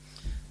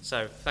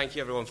So thank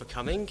you everyone for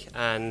coming,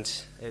 and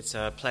it's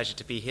a pleasure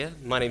to be here.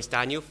 My name's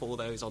Daniel, for all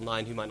those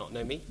online who might not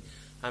know me.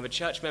 I'm a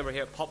church member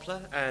here at Poplar,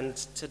 and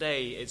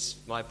today it's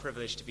my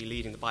privilege to be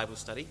leading the Bible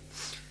study.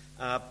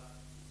 I'm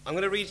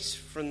going to read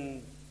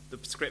from the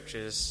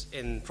scriptures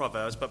in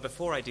Proverbs, but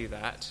before I do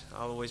that,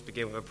 I'll always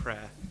begin with a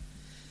prayer.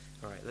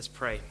 All right, let's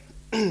pray.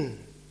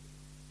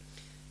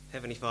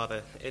 Heavenly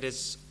Father, it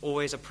is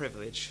always a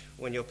privilege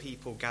when your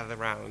people gather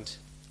round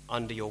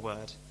under your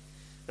word.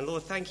 And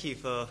Lord, thank you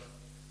for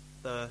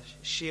the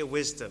sheer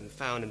wisdom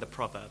found in the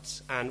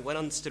Proverbs, and when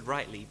understood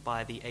rightly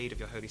by the aid of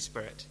your Holy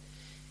Spirit,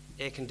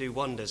 it can do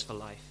wonders for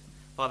life.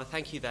 Father,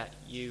 thank you that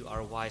you are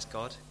a wise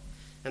God,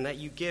 and that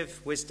you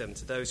give wisdom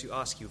to those who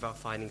ask you without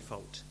finding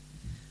fault.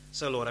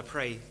 So, Lord, I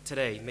pray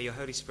today, may your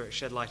Holy Spirit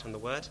shed light on the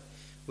word.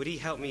 Would he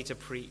help me to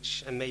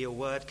preach, and may your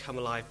word come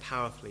alive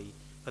powerfully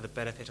for the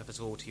benefit of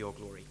us all to your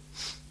glory.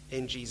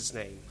 In Jesus'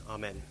 name,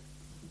 amen.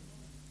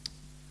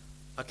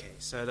 Okay,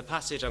 so the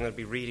passage I'm going to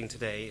be reading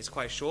today is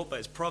quite short, but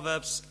it's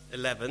Proverbs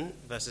 11,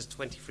 verses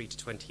 23 to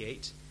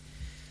 28.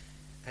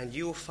 And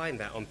you'll find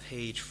that on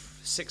page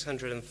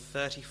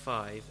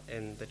 635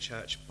 in the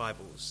church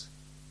Bibles.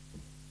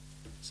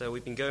 So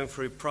we've been going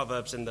through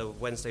Proverbs in the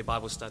Wednesday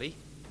Bible study.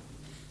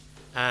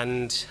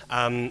 And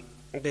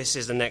this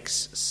is the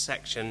next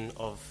section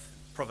of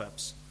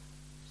Proverbs.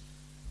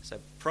 So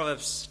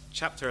Proverbs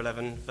chapter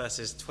 11,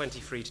 verses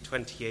 23 to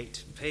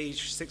 28,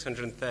 page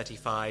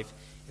 635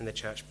 in the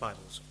church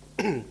Bibles.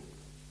 It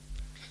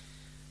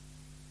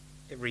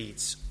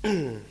reads,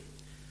 "The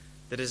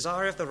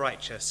desire of the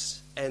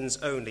righteous ends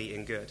only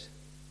in good,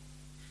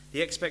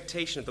 the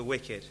expectation of the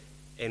wicked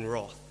in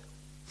wrath.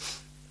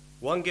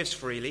 One gives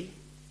freely,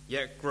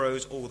 yet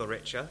grows all the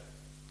richer.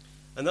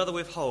 Another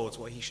withholds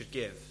what he should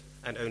give,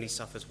 and only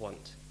suffers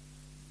want.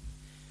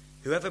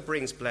 Whoever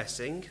brings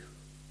blessing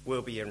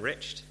will be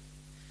enriched,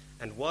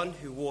 and one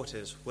who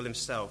waters will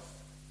himself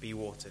be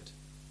watered.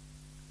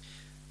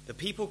 The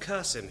people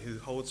curse him who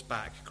holds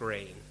back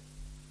grain,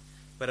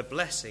 but a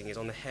blessing is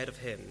on the head of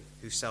him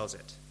who sells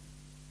it.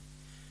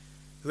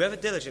 Whoever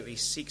diligently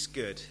seeks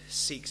good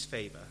seeks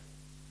favor,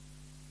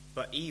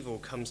 but evil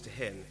comes to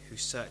him who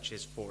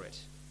searches for it.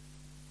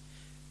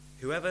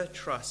 Whoever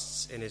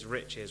trusts in his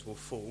riches will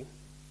fall,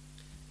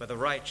 but the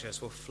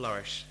righteous will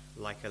flourish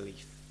like a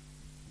leaf."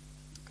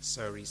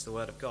 So reads the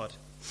word of God.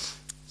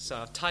 So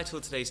I've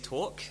titled today's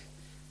talk,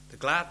 "The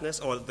Gladness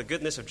or the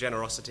Goodness of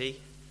Generosity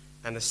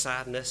and the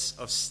Sadness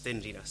of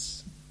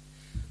Stinginess."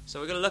 So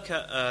we're going to look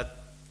at a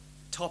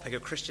topic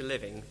of Christian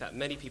living that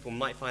many people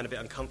might find a bit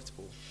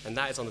uncomfortable, and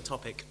that is on the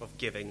topic of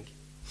giving.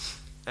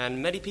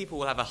 And many people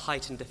will have a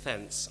heightened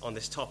defense on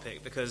this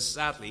topic because,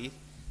 sadly,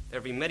 there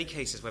have been many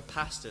cases where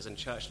pastors and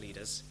church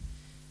leaders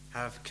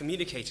have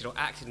communicated or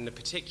acted in a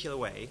particular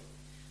way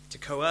to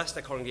coerce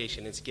their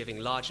congregation into giving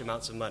large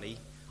amounts of money,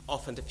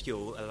 often to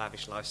fuel a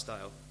lavish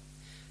lifestyle.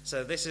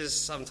 So this is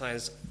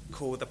sometimes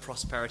called the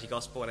prosperity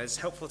gospel, and it's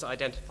helpful to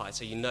identify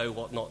so you know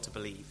what not to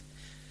believe.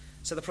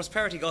 So the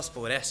prosperity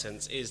gospel, in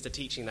essence, is the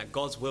teaching that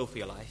God's will for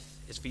your life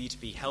is for you to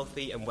be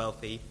healthy and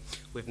wealthy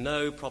with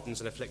no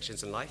problems and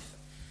afflictions in life.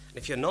 And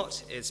if you're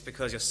not, it's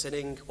because you're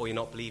sinning or you're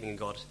not believing in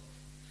God,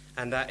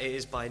 and that it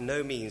is by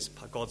no means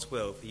God's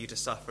will for you to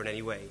suffer in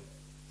any way.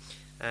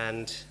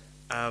 And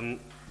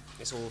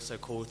it's also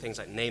called things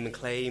like name and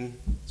claim.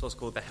 It's also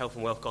called the health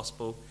and wealth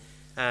gospel.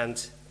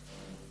 And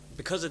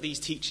because of these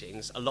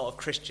teachings, a lot of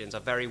Christians are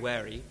very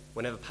wary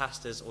whenever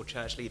pastors or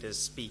church leaders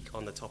speak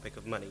on the topic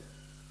of money.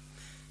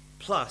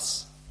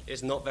 Plus,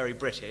 it's not very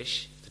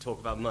British to talk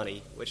about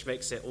money, which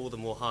makes it all the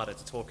more harder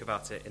to talk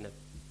about it in a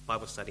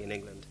Bible study in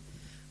England.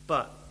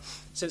 But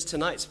since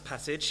tonight's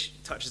passage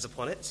touches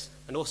upon it,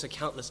 and also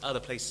countless other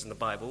places in the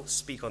Bible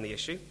speak on the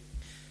issue,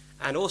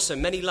 and also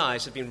many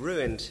lives have been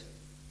ruined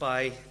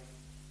by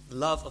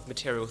love of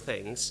material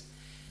things,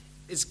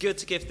 it's good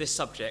to give this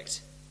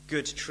subject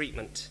good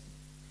treatment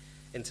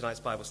in tonight's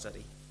Bible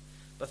study.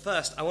 But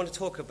first, I want to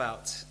talk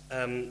about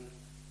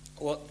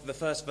what the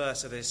first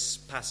verse of this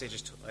passage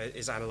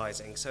is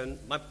analysing. So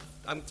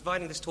I'm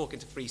dividing this talk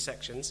into 3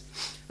 sections,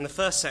 and the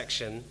first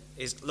section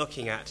is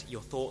looking at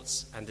your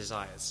thoughts and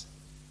desires.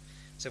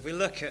 So if we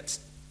look at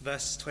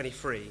verse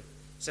 23, it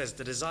says,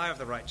 "The desire of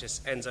the righteous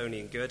ends only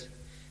in good,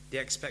 the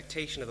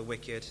expectation of the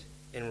wicked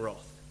in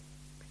wrath."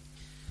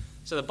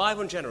 So the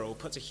Bible in general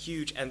puts a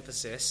huge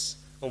emphasis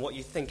on what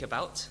you think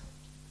about,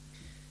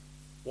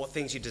 what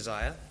things you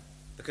desire,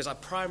 because our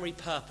primary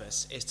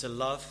purpose is to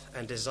love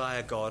and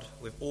desire God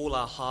with all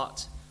our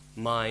heart,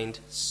 mind,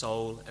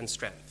 soul, and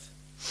strength.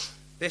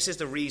 This is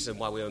the reason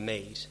why we were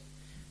made,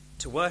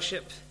 to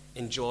worship,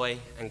 enjoy,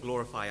 and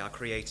glorify our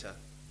Creator.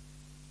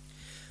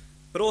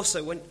 But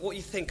also, what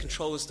you think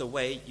controls the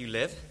way you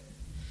live,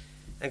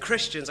 and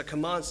Christians are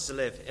commanded to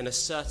live in a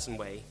certain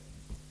way,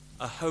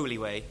 a holy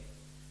way,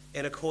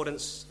 in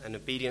accordance and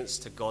obedience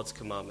to God's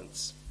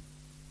commandments.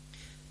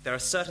 There are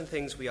certain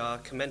things we are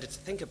commended to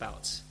think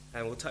about,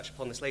 and we'll touch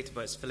upon this later,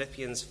 but it's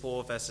Philippians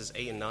 4, verses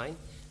 8 and 9,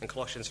 and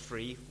Colossians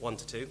 3, 1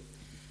 to 2.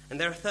 And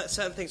there are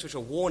certain things which are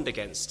warned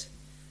against.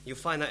 You'll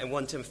find that in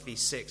 1 Timothy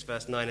 6,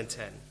 verse 9 and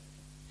 10.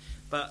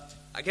 But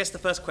I guess the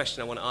first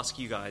question I want to ask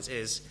you guys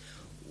is,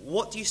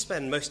 what do you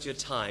spend most of your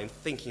time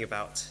thinking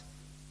about?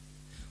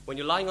 When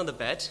you're lying on the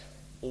bed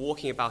or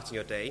walking about in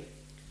your day,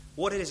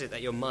 what is it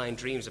that your mind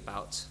dreams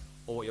about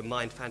or what your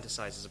mind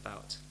fantasizes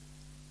about?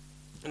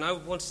 And I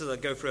wanted to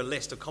go through a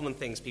list of common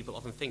things people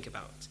often think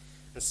about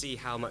and see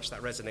how much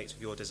that resonates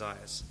with your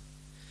desires.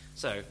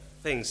 So,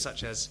 things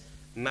such as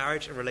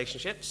marriage and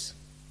relationships,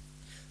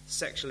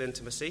 sexual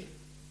intimacy,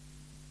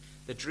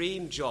 the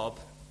dream job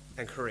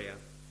and career,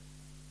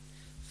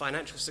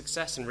 financial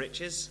success and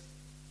riches,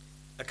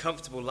 a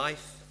comfortable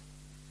life,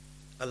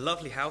 a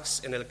lovely house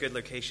in a good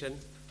location,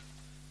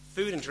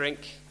 food and drink,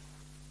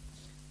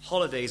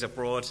 holidays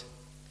abroad,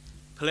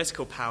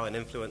 political power and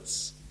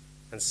influence,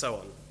 and so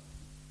on.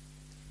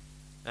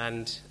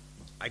 And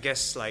I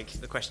guess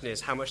the question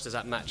is, how much does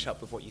that match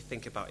up with what you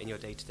think about in your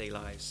day-to-day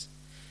lives?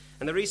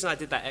 And the reason I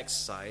did that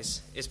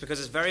exercise is because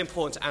it's very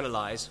important to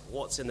analyze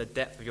what's in the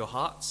depth of your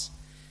hearts,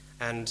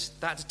 and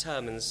that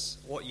determines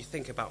what you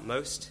think about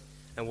most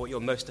and what you're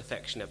most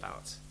affectionate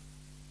about.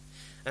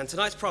 And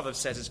tonight's proverb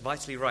says it's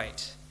vitally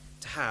right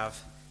to have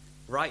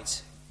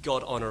right,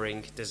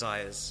 God-honoring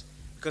desires,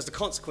 because the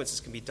consequences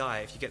can be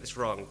dire if you get this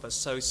wrong, but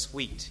so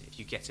sweet if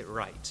you get it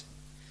right.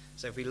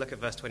 So if we look at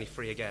verse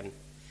 23 again,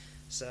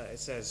 so it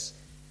says,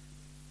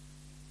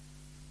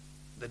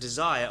 "The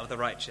desire of the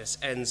righteous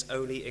ends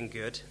only in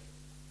good,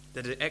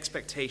 the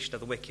expectation of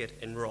the wicked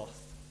in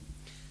wrath."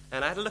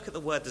 And I had a look at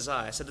the word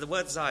desire. So the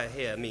word desire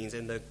here means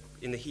in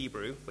the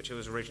Hebrew, which it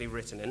was originally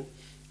written in,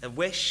 a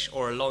wish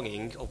or a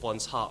longing of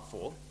one's heart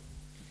for.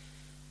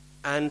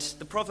 And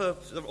the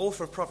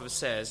author of Proverbs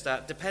says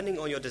that depending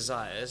on your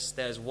desires,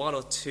 there's one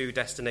or two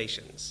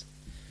destinations.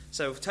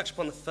 So touch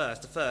upon the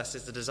first. The first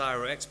is the desire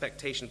or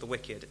expectation of the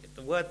wicked.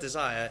 The word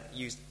desire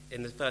used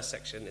in the first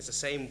section is the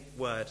same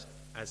word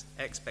as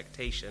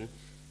expectation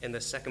in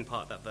the second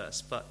part of that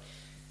verse. But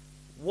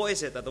what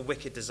is it that the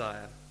wicked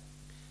desire?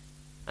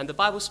 And the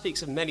Bible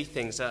speaks of many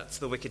things that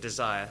the wicked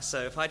desire.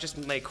 So if I just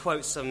may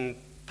quote some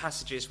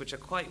passages which are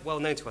quite well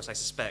known to us, I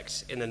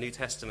suspect, in the New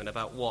Testament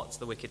about what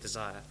the wicked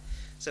desire.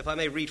 So if I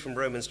may read from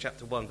Romans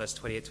chapter 1, verse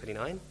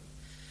 28-29.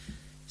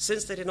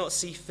 "Since they did not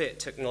see fit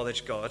to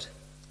acknowledge God,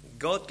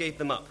 God gave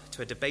them up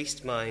to a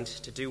debased mind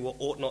to do what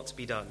ought not to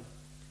be done.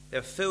 They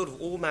are filled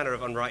with all manner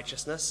of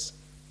unrighteousness,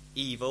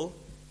 evil,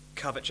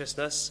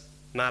 covetousness,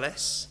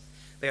 malice.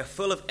 They are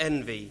full of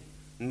envy,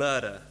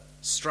 murder,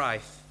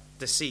 strife,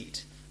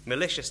 deceit,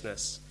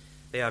 maliciousness.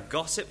 They are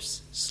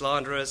gossips,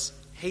 slanderers,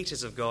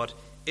 haters of God,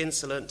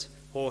 insolent,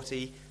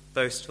 haughty,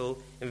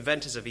 boastful,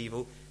 inventors of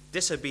evil,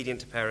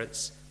 disobedient to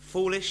parents,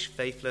 foolish,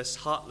 faithless,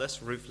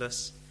 heartless,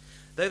 ruthless.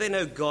 Though they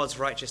know God's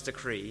righteous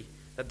decree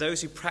that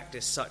those who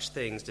practice such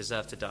things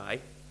deserve to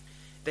die,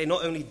 they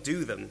not only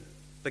do them,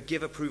 but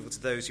give approval to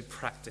those who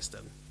practice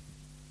them."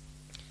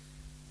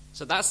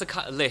 So that's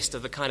the list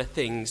of the kind of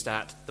things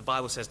that the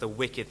Bible says the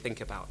wicked think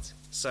about.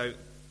 So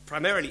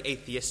primarily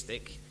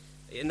atheistic.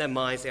 In their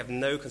minds, they have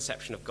no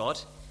conception of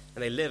God,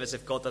 and they live as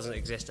if God doesn't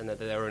exist and that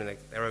they're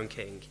their own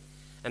king.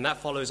 And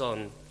that follows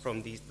on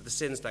from the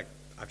sins that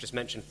I've just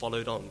mentioned,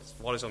 follows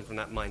on from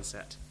that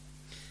mindset.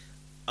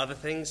 Other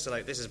things,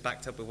 so this is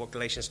backed up with what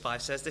Galatians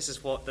 5 says. This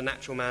is what the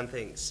natural man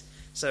thinks.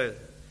 So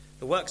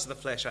the works of the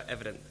flesh are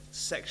evident: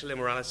 sexual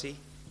immorality,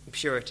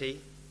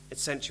 impurity,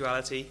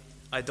 sensuality,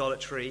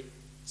 idolatry,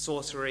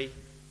 sorcery,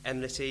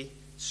 enmity,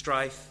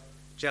 strife,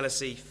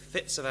 jealousy,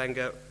 fits of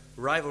anger,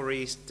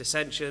 rivalries,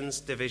 dissensions,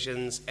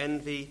 divisions,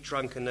 envy,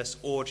 drunkenness,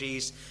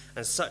 orgies,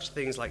 and such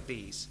things like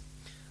these.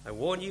 I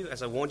warn you,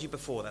 as I warned you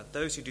before, that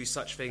those who do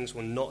such things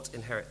will not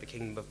inherit the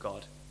kingdom of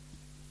God.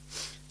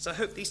 So I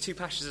hope these two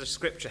passages of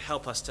Scripture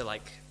help us to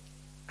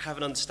have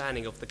an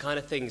understanding of the kind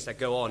of things that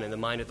go on in the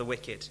mind of the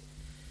wicked.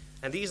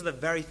 And these are the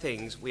very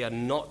things we are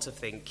not to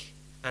think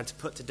and to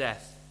put to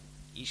death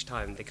each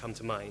time they come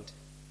to mind.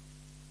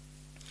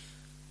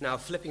 Now,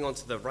 flipping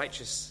onto the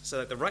righteous, so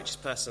that the righteous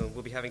person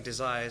will be having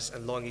desires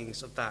and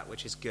longings of that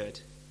which is good.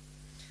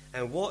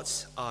 And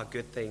what are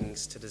good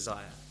things to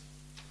desire?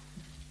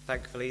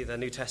 Thankfully, the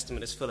New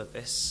Testament is full of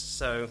this.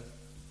 So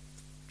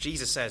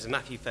Jesus says in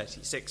Matthew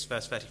 36,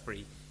 verse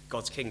 33,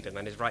 God's kingdom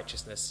and his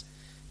righteousness.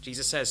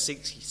 Jesus says,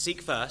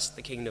 seek first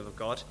the kingdom of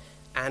God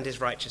and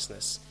his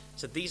righteousness.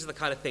 So these are the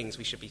kind of things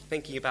we should be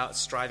thinking about,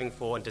 striving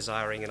for, and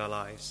desiring in our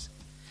lives.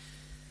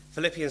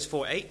 Philippians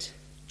 4:8,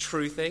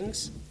 true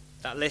things.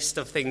 That list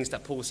of things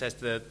that Paul says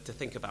to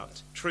think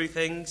about. True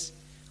things,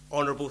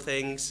 honorable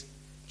things,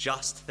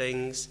 just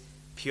things,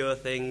 pure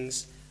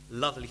things,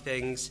 lovely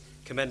things,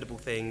 commendable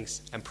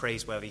things, and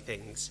praiseworthy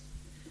things.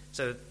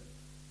 So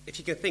if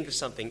you can think of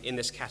something in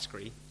this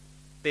category,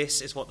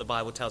 this is what the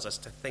Bible tells us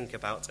to think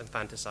about and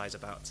fantasize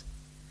about.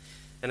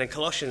 And in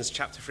Colossians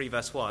chapter 3,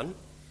 verse 1,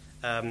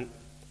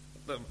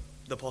 the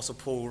Apostle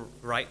Paul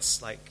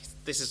writes,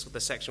 this is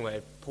the section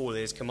where Paul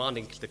is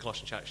commanding the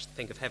Colossian church to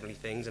think of heavenly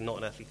things and not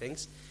on earthly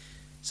things.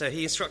 So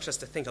he instructs us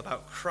to think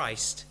about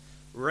Christ,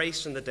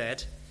 raised from the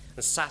dead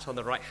and sat on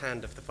the right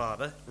hand of the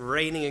Father,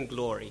 reigning in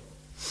glory.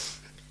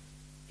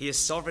 He is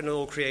sovereign in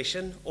all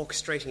creation,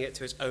 orchestrating it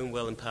to his own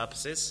will and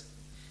purposes.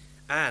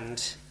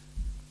 And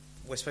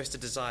we're supposed to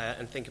desire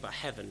and think about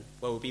heaven,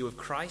 where we'll be with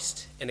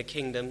Christ in a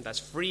kingdom that's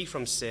free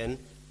from sin,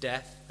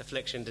 death,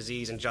 affliction,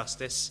 disease, and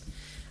justice,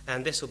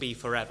 and this will be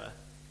forever.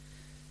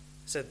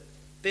 So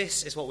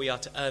this is what we are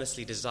to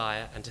earnestly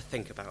desire and to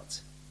think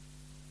about.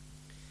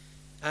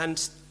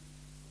 And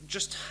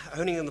just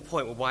honing in the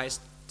point of why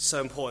it's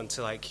so important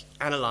to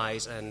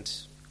analyze and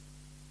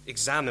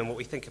examine what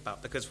we think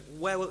about, because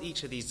where will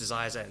each of these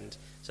desires end?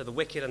 So the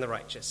wicked and the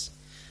righteous.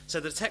 So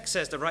the text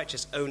says the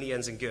righteous only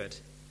ends in good.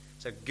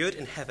 So good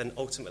in heaven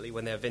ultimately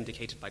when they are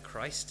vindicated by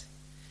Christ.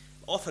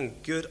 Often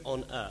good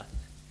on earth.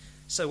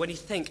 So when you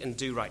think and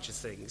do righteous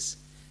things,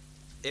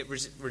 it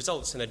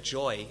results in a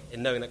joy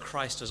in knowing that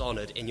Christ was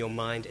honored in your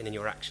mind and in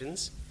your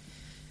actions.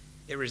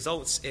 It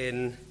results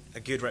in a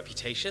good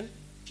reputation.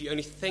 If you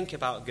only think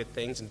about good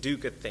things and do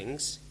good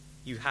things,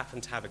 you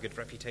happen to have a good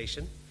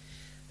reputation.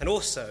 And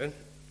also,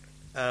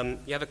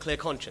 you have a clear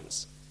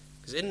conscience.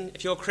 Because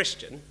if you're a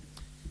Christian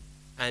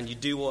and you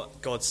do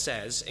what God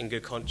says in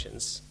good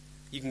conscience,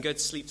 you can go to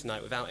sleep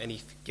tonight without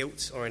any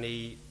guilt or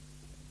any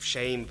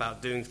shame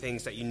about doing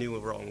things that you knew were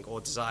wrong or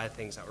desire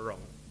things that were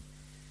wrong.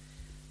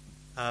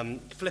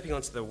 Flipping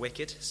onto the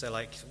wicked,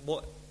 so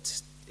what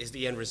is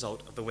the end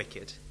result of the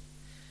wicked?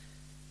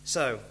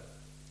 So,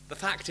 the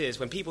fact is,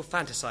 when people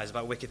fantasize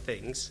about wicked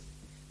things,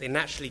 they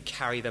naturally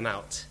carry them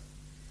out.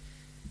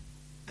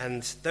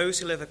 And those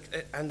who live,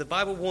 and the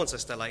Bible warns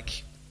us that,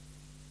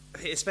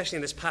 especially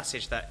in this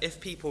passage, that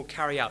if people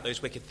carry out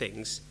those wicked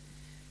things,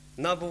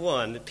 number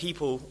one,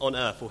 people on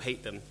earth will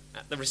hate them.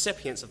 The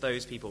recipients of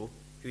those people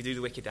who do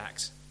the wicked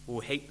acts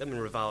will hate them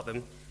and revile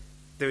them,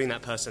 doing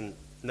that person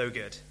no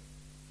good.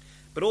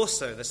 But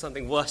also, there's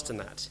something worse than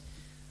that.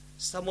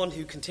 Someone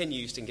who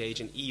continues to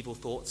engage in evil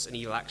thoughts and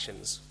evil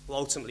actions will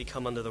ultimately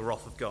come under the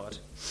wrath of God.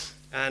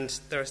 And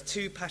there are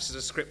two passages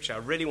of Scripture I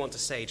really want to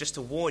say just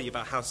to warn you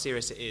about how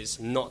serious it is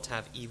not to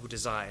have evil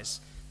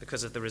desires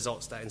because of the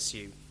results that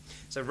ensue.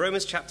 So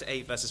Romans chapter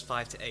 8, verses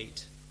 5 to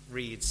 8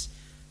 reads,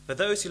 "For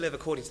those who live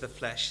according to the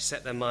flesh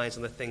set their minds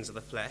on the things of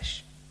the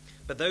flesh,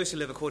 but those who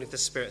live according to the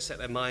Spirit set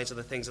their minds on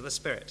the things of the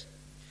Spirit.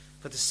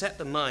 For to set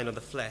the mind on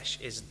the flesh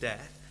is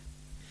death,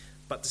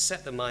 but to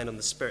set the mind on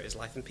the Spirit is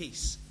life and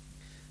peace.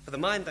 For the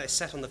mind that is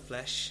set on the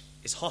flesh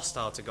is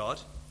hostile to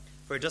God,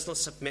 for it does not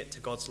submit to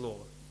God's law.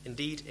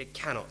 Indeed, it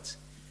cannot.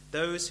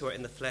 Those who are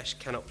in the flesh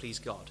cannot please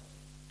God."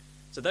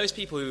 So those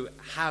people who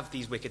have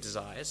these wicked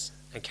desires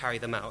and carry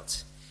them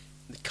out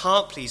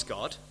can't please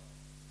God.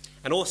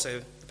 And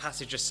also, the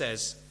passage just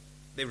says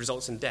it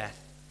results in death.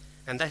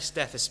 And this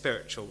death is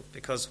spiritual,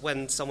 because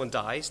when someone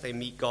dies, they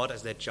meet God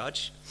as their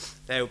judge.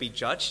 They will be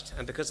judged,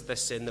 and because of their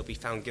sin, they'll be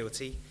found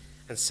guilty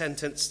and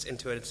sentenced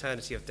into an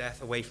eternity of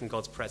death away from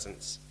God's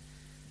presence.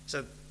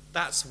 So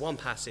that's one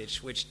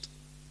passage which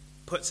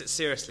puts it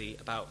seriously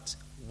about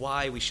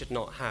why we should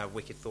not have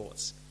wicked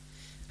thoughts.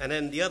 And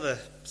then the other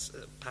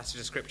passage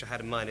of Scripture I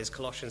had in mind is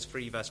Colossians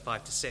 3, verse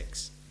 5 to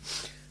 6.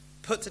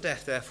 "Put to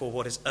death, therefore,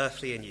 what is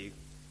earthly in you,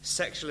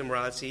 sexual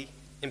immorality,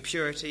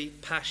 impurity,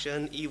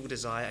 passion, evil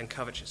desire, and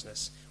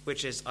covetousness,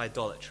 which is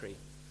idolatry.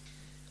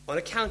 On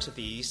account of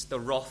these, the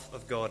wrath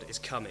of God is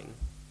coming."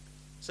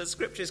 So the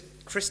Scripture is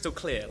crystal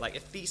clear.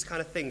 If these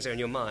kind of things are in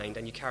your mind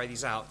and you carry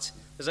these out,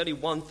 there's only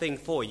one thing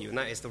for you, and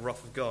that is the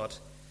wrath of God.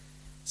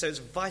 So it's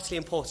vitally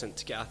important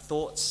to get our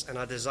thoughts and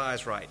our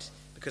desires right,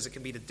 because it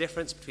can be the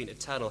difference between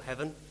eternal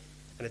heaven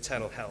and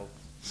eternal hell,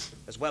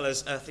 as well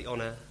as earthly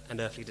honor and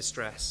earthly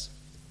distress.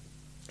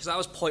 So that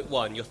was point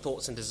one, your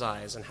thoughts and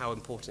desires, and how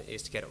important it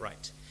is to get it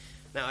right.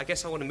 Now, I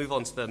guess I want to move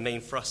on to the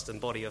main thrust and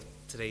body of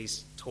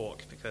today's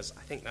talk, because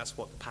I think that's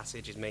what the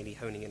passage is mainly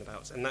honing in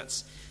about, and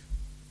that's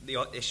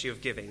the issue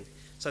of giving.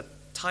 So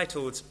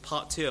titled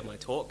part 2 of my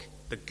talk,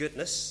 "The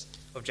Goodness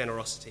of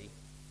Generosity."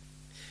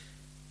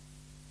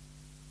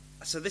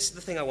 So this is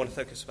the thing I want to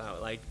focus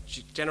about,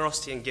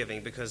 generosity and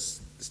giving,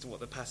 because this is what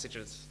the passage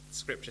of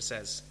Scripture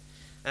says.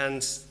 And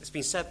it's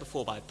been said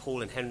before by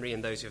Paul and Henry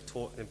and those who have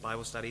taught in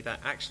Bible study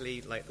that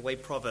actually, the way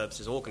Proverbs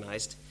is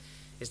organized,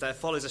 is that it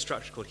follows a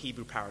structure called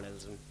Hebrew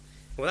parallelism.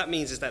 And what that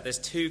means is that there's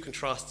two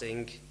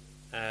contrasting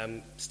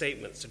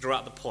statements to draw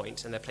out the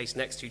point, and they're placed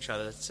next to each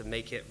other to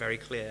make it very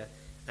clear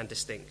and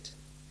distinct.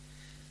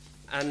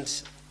 And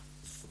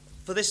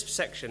for this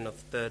section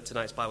of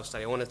tonight's Bible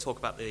study, I want to talk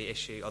about the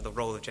issue of the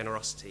role of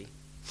generosity.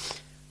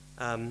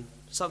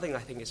 Something I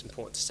think is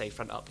important to say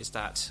front up is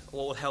that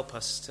what will help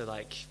us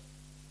to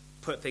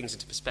put things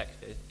into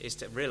perspective is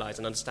to realize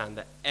and understand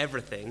that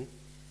everything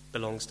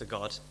belongs to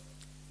God,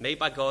 made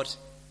by God,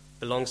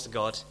 belongs to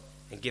God,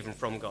 and given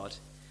from God.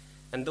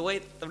 And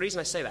the reason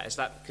I say that is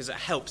that because it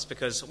helps,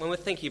 because when we're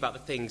thinking about the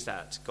things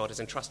that God has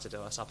entrusted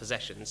to us, our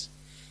possessions,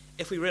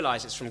 if we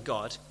realize it's from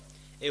God,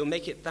 it will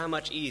make it that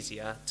much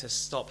easier to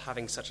stop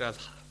having such a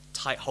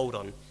tight hold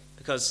on.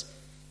 Because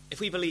if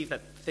we believe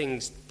that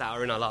things that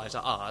are in our lives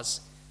are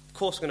ours, of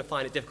course we're going to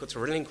find it difficult to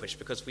relinquish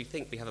because we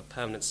think we have a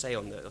permanent say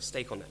on it or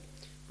stake on it.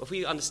 But if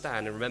we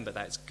understand and remember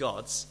that it's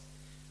God's,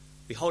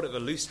 we hold it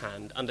with a loose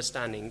hand,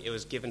 understanding it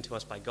was given to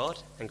us by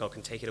God, and God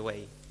can take it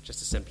away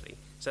just as simply.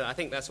 So I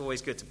think that's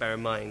always good to bear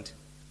in mind.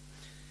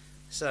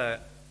 So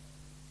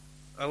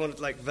I want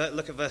to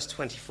look at verse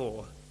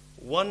 24.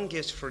 One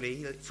gives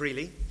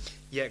freely,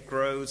 yet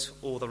grows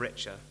all the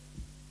richer.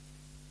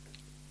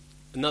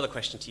 Another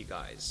question to you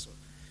guys.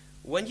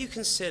 When you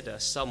consider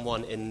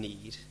someone in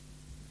need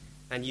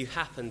and you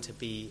happen to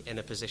be in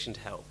a position to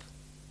help,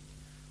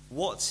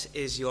 what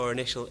is your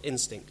initial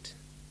instinct?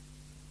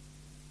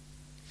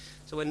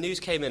 So when news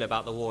came in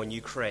about the war in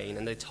Ukraine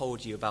and they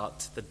told you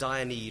about the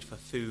dire need for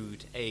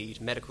food, aid,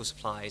 medical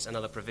supplies and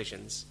other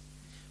provisions,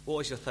 what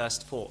was your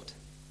first thought?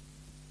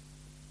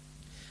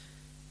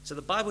 So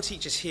the Bible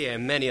teaches here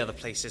and many other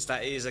places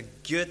that it is a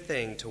good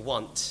thing to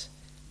want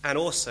and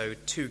also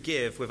to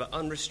give with an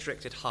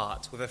unrestricted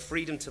heart, with a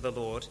freedom to the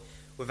Lord,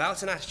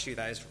 without an attitude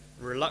that is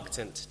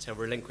reluctant to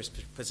relinquish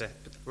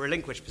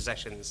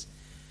possessions.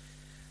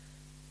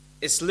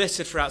 It's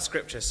littered throughout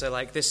Scripture, so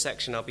like this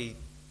section I'll be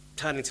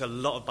turning to a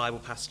lot of Bible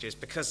passages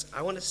because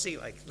I want to see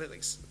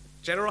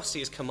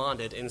generosity is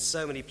commanded in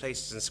so many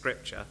places in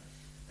Scripture,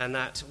 and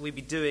that we'd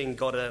be doing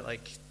God a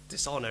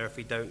dishonor if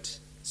we don't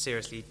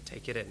seriously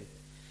take it in.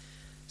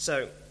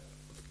 So,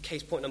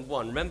 case point number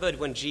one, remember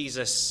when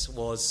Jesus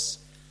was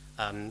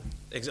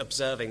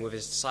observing with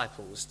his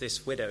disciples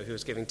this widow who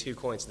was giving 2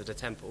 coins to the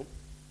temple.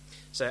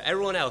 So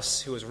everyone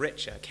else who was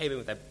richer came in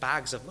with their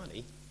bags of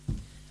money,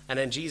 and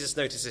then Jesus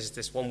notices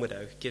this one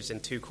widow gives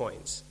in 2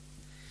 coins.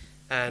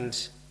 And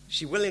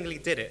she willingly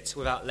did it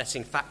without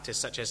letting factors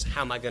such as,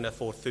 how am I going to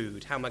afford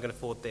food? How am I going to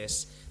afford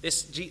this? The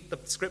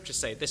scriptures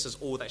say this is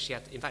all that she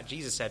had. In fact,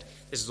 Jesus said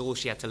this is all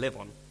she had to live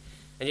on.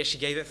 And yet she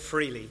gave it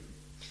freely.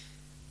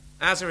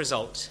 As a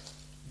result,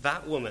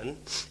 that woman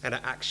and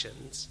her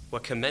actions were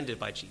commended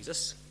by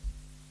Jesus.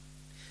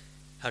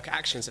 Her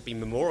actions have been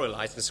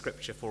memorialized in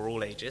Scripture for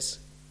all ages.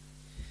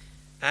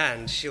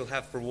 And she'll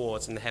have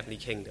rewards in the heavenly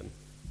kingdom.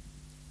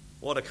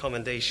 What a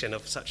commendation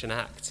of such an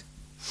act.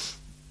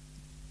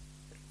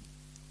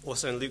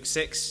 Also in Luke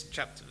 6,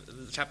 chapter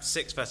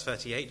 6, verse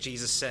 38,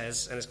 Jesus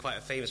says, and it's quite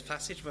a famous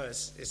passage, but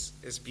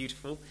it's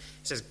beautiful.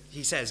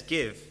 He says,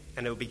 give,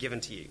 and it will be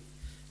given to you.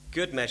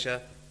 Good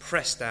measure,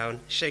 pressed down,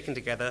 shaken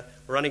together,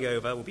 running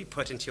over, will be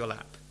put into your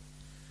lap.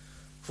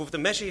 For with the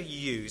measure you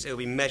use, it will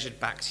be measured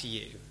back to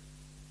you.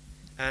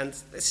 And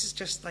this is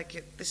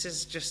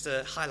just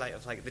a highlight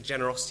of the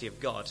generosity of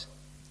God.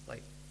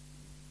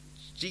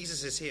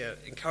 Jesus is here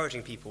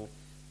encouraging people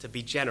to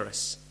be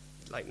generous,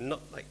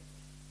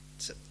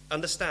 to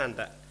understand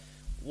that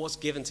what's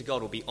given to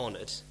God will be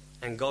honored,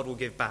 and God will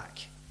give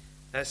back.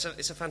 And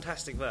it's a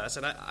fantastic verse,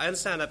 and I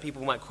understand that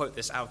people might quote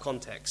this out of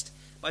context,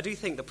 but I do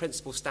think the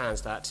principle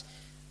stands that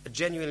a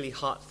genuinely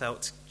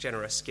heartfelt,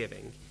 generous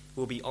giving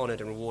will be honored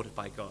and rewarded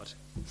by God.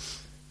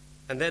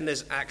 And then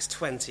there's Acts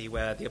 20,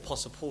 where the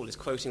Apostle Paul is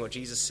quoting what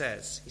Jesus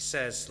says. He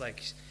says,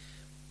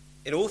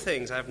 in all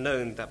things I have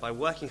known that by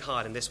working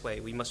hard in this way,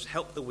 we must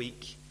help the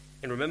weak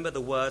and remember the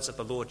words of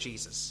the Lord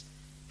Jesus,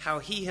 how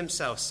he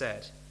himself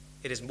said,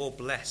 it is more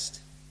blessed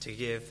to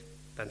give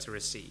than to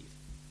receive.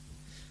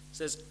 So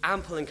there's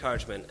ample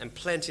encouragement and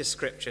plenty of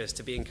scriptures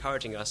to be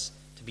encouraging us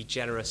to be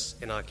generous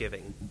in our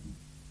giving.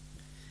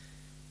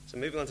 So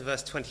moving on to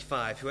verse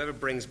 25, whoever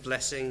brings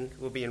blessing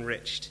will be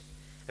enriched,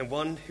 and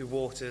one who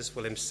waters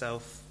will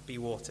himself be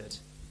watered.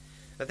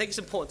 I think it's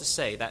important to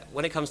say that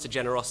when it comes to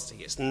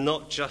generosity, it's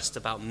not just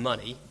about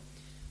money.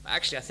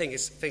 Actually, I think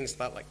it's things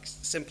about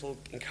simple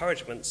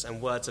encouragements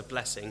and words of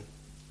blessing.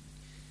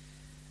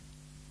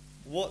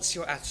 What's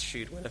your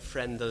attitude when a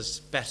friend does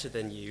better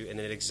than you in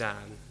an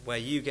exam, where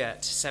you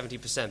get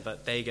 70%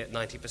 but they get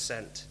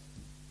 90%?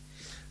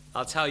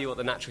 I'll tell you what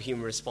the natural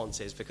human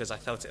response is, because I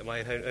felt it in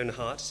my own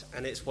heart,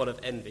 and it's one of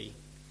envy.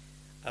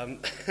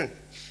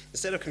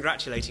 Instead of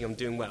congratulating them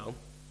doing well,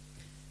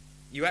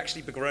 you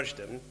actually begrudge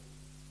them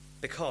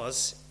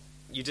because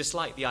you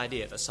dislike the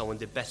idea that someone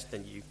did better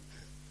than you.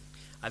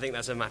 I think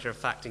that's a matter of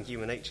fact in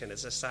human nature, and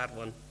it's a sad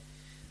one.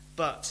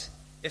 But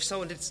if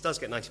someone does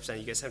get 90%,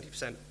 you get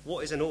 70%,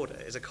 what is in order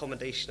is a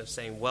commendation of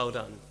saying, well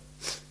done.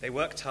 They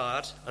worked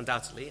hard,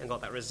 undoubtedly, and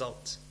got that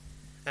result.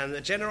 And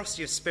the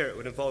generosity of spirit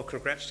would involve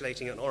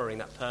congratulating and honoring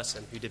that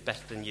person who did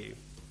better than you.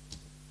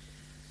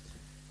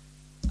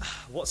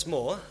 What's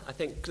more, I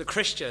think the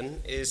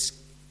Christian is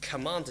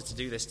commanded to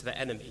do this to the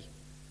enemy.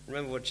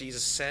 Remember what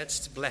Jesus said,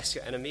 to bless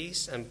your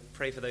enemies and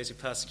pray for those who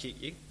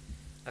persecute you.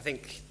 I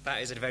think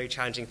that is a very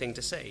challenging thing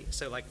to say.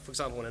 So, for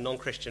example, when a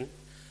non-Christian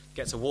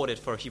gets awarded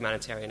for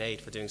humanitarian aid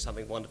for doing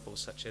something wonderful,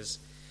 such as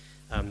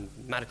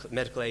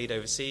medical aid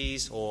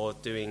overseas or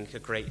doing a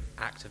great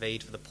act of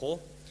aid for the poor,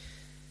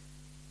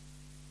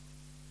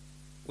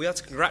 we are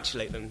to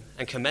congratulate them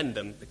and commend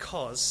them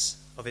because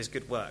of his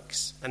good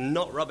works, and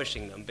not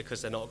rubbishing them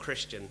because they're not a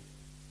Christian.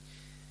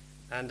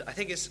 And I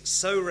think it's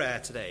so rare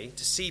today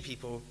to see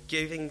people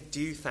giving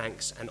due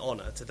thanks and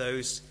honor to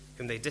those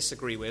whom they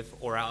disagree with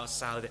or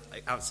outside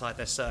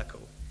their circle.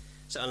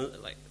 So,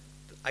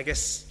 I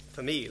guess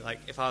for me,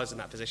 if I was in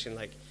that position,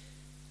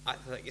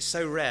 it's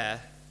so rare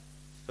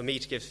for me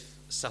to give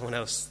someone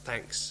else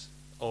thanks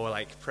or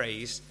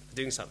praise for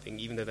doing something,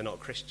 even though they're not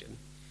Christian.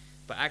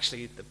 But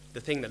actually,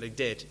 the thing that they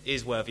did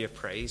is worthy of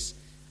praise,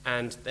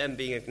 and them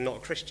being not a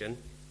Christian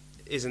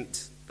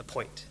isn't the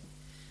point.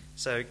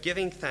 So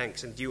giving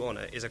thanks and due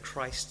honor is a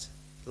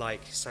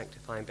Christ-like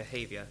sanctifying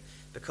behavior,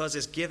 because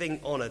it's giving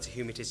honor to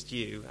whom it is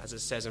due, as it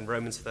says in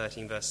Romans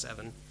 13, verse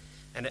 7,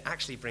 and it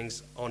actually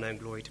brings honor and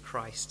glory to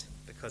Christ,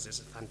 because it's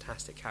a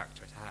fantastic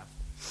character to have.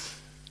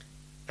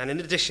 And in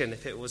addition,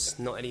 if it was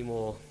not any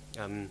more,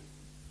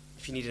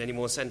 if you needed any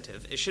more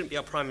incentive, it shouldn't be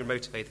our primary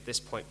motivator at this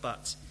point,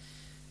 but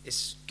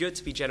it's good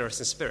to be generous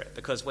in spirit,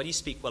 because when you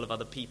speak well of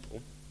other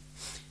people,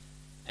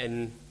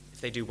 and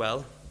if they do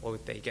well, or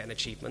if they get an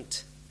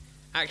achievement,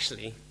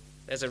 actually,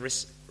 there's a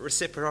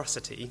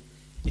reciprocity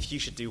if you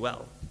should do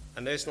well. I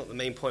know it's not the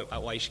main point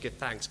about why you should give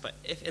thanks, but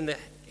if in the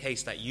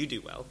case that you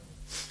do well,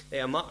 they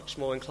are much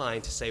more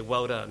inclined to say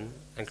well done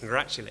and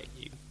congratulate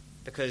you,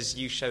 because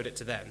you showed it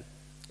to them.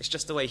 It's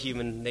just the way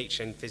human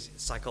nature and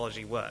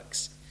psychology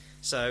works.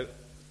 So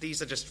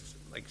these are just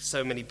like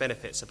so many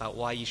benefits about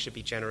why you should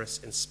be generous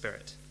in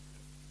spirit.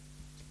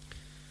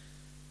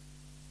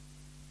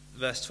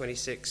 Verse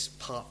 26,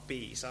 part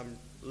B. So I'm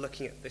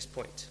looking at this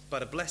point.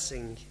 But a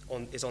blessing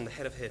is on the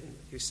head of him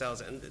who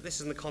sells it. And this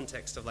is in the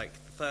context of like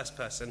the first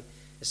person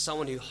is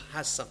someone who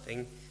has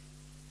something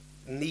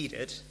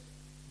needed,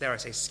 dare I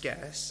say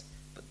scarce,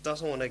 but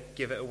doesn't want to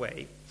give it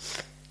away.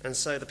 And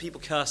so the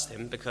people cursed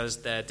him because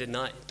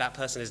that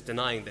person is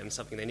denying them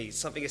something they need,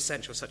 something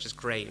essential such as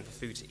grain for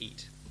food to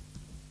eat.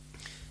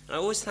 And I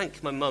always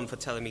thank my mum for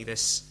telling me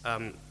this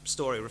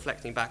story,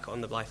 reflecting back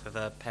on the life of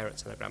her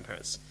parents and her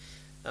grandparents.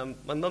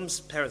 My mum's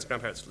parents and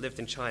grandparents lived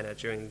in China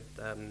during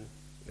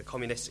the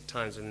communistic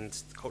times and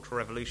the Cultural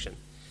Revolution.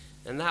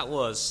 And that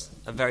was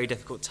a very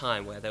difficult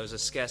time where there was a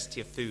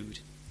scarcity of food.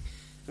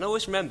 And I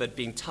always remembered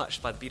being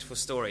touched by the beautiful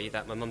story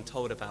that my mum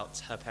told about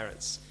her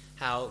parents,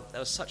 how there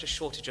was such a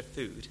shortage of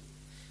food.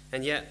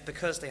 And yet,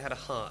 because they had a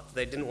heart,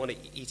 they didn't want to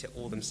eat it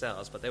all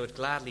themselves, but they would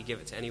gladly give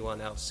it to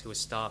anyone else who was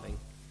starving.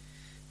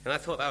 And I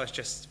thought that was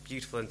just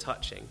beautiful and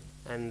touching.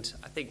 And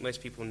I think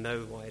most people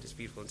know why it is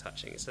beautiful and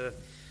touching. It's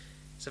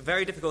a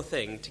very difficult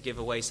thing to give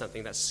away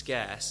something that's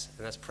scarce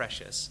and that's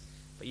precious,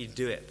 but you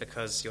do it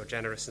because you're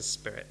generous in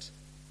spirit.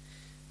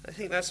 I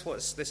think that's what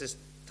this is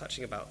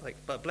touching about.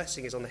 But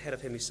blessing is on the head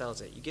of him who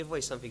sells it. You give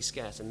away something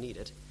scarce and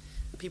needed,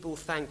 and people will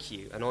thank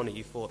you and honor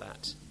you for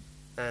that.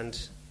 And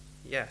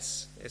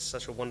yes, it's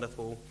such a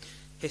wonderful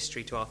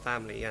history to our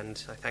family,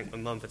 and I thank my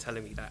mum for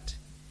telling me that.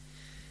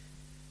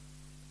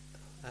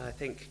 I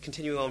think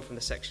continuing on from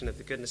the section of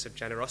the goodness of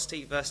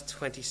generosity, verse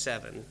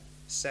 27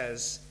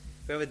 says,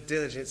 whoever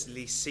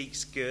diligently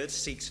seeks good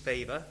seeks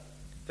favor,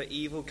 but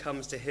evil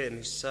comes to him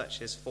who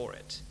searches for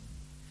it.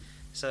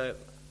 So,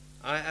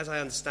 as I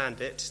understand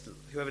it,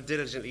 whoever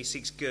diligently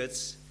seeks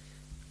goods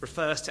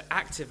refers to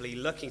actively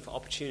looking for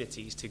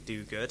opportunities to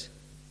do good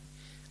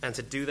and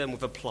to do them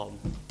with aplomb.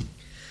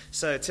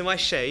 So, to my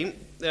shame,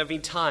 there have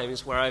been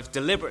times where I've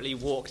deliberately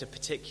walked a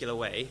particular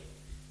way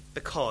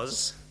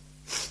because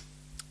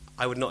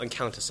I would not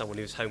encounter someone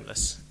who's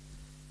homeless.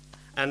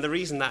 And the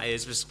reason that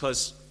is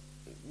because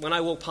when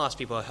I walk past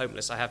people who are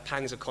homeless, I have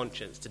pangs of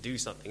conscience to do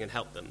something and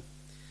help them.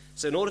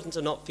 So in order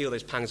to not feel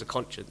those pangs of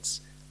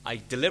conscience,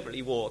 I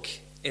deliberately walk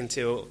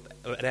into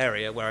an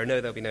area where I know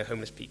there'll be no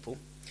homeless people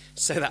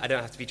so that I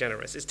don't have to be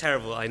generous. It's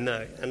terrible, I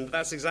know. And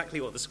that's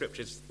exactly what the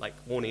scripture's like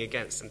warning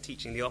against and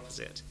teaching the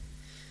opposite.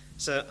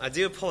 So I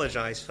do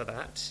apologize for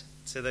that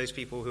to those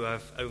people who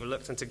have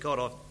overlooked and to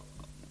God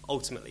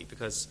ultimately,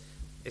 because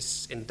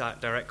it's in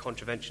direct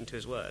contravention to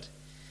his word.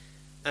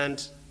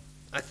 And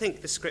I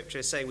think the scripture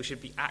is saying we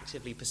should be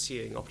actively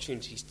pursuing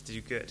opportunities to do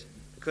good,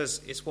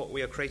 because it's what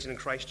we are created in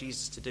Christ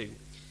Jesus to do.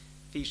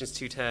 Ephesians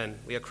 2:10,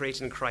 we are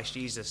created in Christ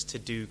Jesus to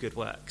do good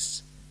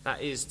works.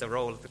 That is the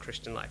role of the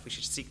Christian life. We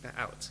should seek that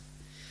out.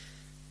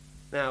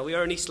 Now, we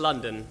are in East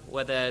London,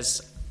 where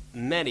there's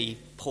many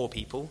poor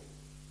people,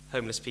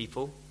 homeless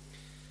people,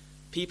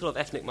 people of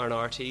ethnic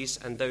minorities,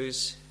 and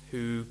those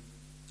who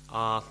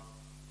are,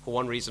 for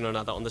one reason or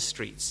another, on the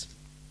streets.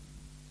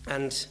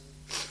 And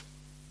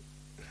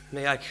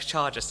may I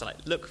charge us to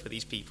look for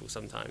these people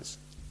sometimes.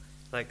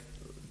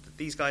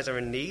 These guys are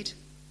in need,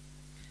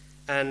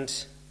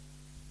 and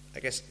I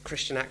guess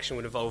Christian action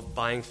would involve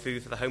buying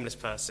food for the homeless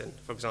person,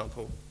 for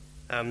example.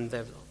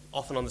 They're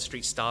often on the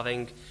street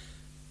starving.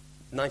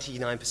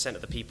 99%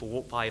 of the people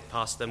walk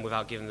past them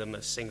without giving them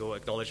a single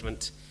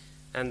acknowledgement,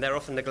 and they're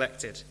often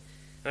neglected.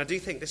 And I do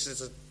think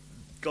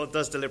God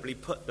does deliberately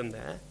put them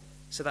there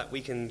so that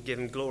we can give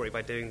him glory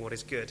by doing what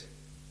is good.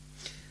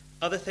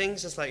 Other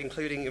things is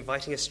including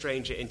inviting a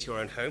stranger into your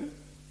own home.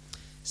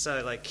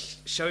 So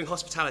showing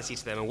hospitality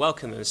to them and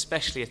welcome them,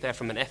 especially if they're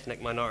from an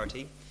ethnic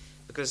minority,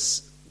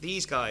 because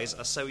these guys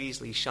are so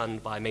easily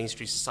shunned by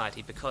mainstream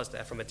society because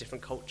they're from a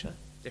different culture,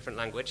 different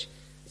language.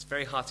 It's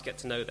very hard to get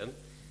to know them.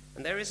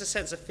 And there is a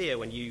sense of fear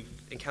when you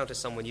encounter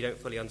someone you don't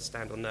fully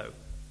understand or know.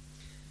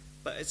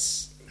 But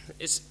it's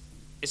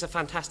a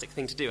fantastic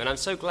thing to do. And I'm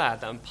so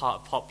glad that I'm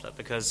part of Poplar,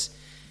 because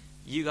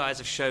you guys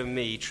have shown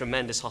me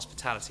tremendous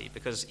hospitality,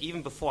 because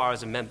even before I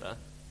was a member,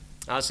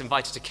 I was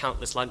invited to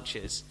countless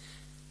lunches.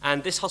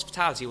 And this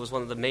hospitality was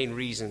one of the main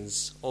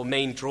reasons or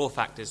main draw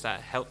factors that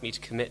helped me to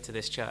commit to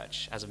this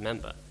church as a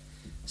member.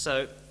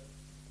 So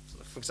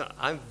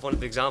I'm one of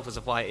the examples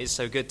of why it is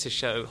so good to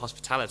show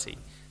hospitality.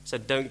 So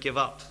don't give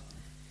up.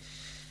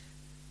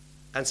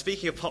 And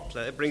speaking of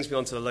Poplar, it brings me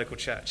on to the local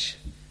church.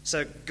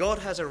 So God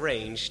has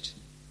arranged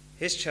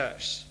his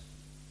church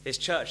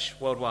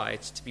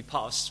worldwide, to be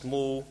part of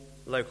small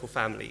local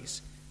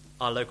families,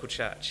 our local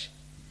church.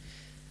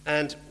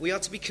 And we are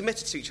to be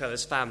committed to each other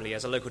as family,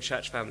 as a local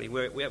church family.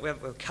 We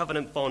have a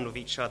covenant bond with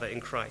each other in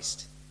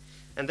Christ.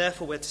 And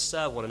therefore we're to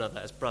serve one another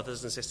as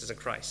brothers and sisters in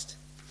Christ.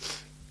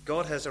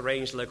 God has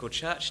arranged local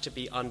church to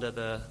be under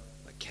the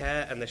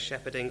care and the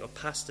shepherding of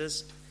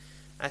pastors.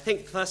 I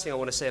think the first thing I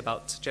want to say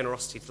about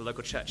generosity to the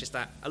local church is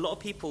that a lot of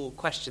people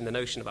question the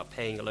notion about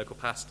paying a local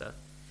pastor,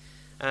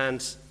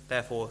 and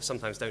therefore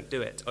sometimes don't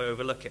do it or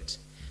overlook it.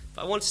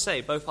 But I want to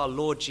say both our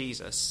Lord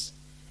Jesus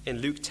in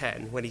Luke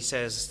 10, when he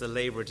says the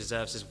laborer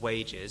deserves his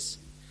wages,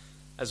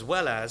 as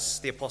well as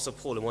the Apostle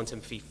Paul in 1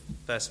 Timothy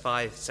verse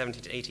 5,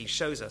 17 to 18,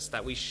 shows us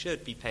that we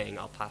should be paying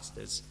our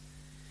pastors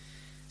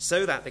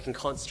so that they can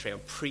concentrate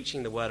on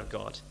preaching the word of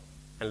God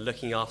and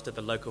looking after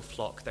the local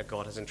flock that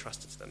God has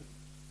entrusted to them.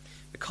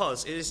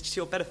 Because it is to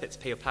your benefit to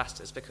pay your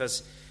pastors,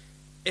 because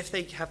if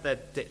they have their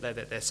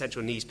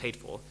essential needs paid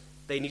for,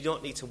 they do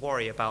not need to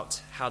worry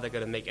about how they're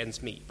going to make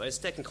ends meet, but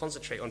instead can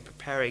concentrate on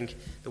preparing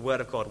the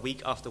word of God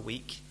week after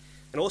week,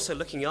 and also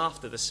looking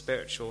after the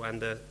spiritual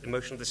and the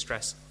emotional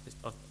distress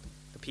of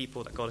the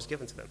people that God has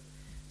given to them.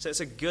 So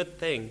it's a good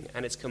thing,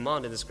 and it's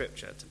commanded in the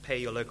scripture to pay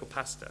your local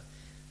pastor.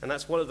 And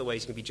that's one of the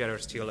ways you can be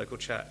generous to your local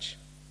church.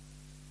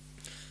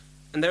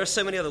 And there are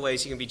so many other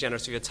ways you can be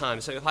generous with your time.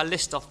 So if I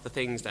list off the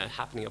things that are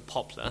happening at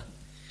Poplar,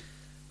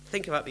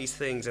 think about these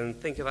things and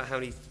think about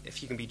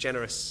if you can be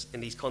generous in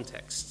these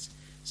contexts.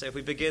 So if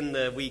we begin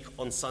the week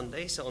on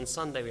Sunday, so on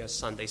Sunday we have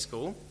Sunday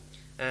school,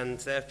 and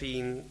there have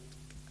been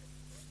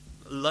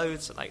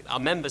loads, our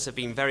members have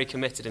been very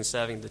committed in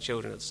serving the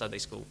children at Sunday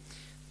school.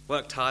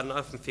 Worked hard, and I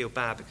often feel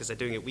bad because they're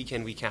doing it week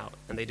in, week out,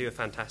 and they do a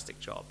fantastic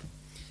job.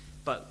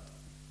 But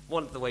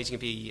one of the ways you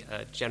can be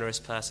a generous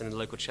person in the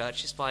local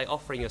church is by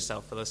offering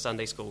yourself for the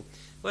Sunday school,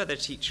 whether a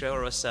teacher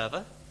or a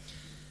server.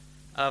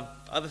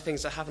 Other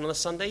things that happen on a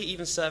Sunday,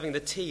 even serving the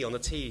tea on the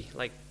tea.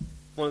 Like,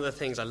 one of the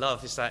things I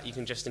love is that you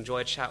can just enjoy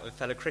a chat with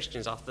fellow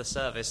Christians after the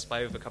service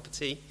by over a cup of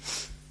tea.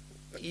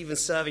 Even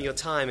serving your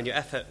time and your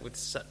effort with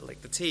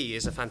the tea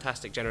is a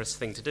fantastic, generous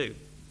thing to do.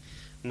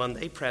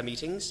 Monday, prayer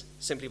meetings.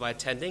 Simply by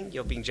attending,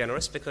 you're being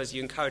generous because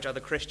you encourage other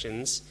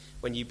Christians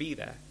when you be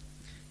there.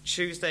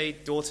 Tuesday,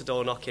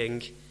 door-to-door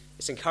knocking.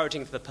 It's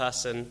encouraging for the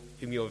person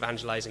whom you're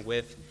evangelizing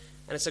with,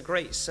 and it's a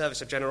great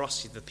service of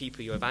generosity to the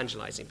people you're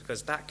evangelizing,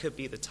 because that could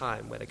be the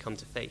time where they come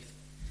to faith.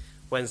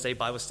 Wednesday,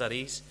 Bible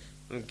studies.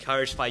 I'm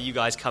encouraged by you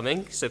guys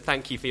coming, so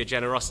thank you for your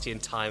generosity in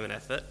time and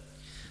effort.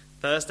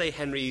 Thursday,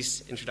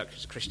 Henry's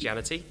Introduction to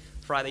Christianity.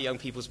 Friday, Young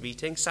People's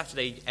Meeting.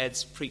 Saturday,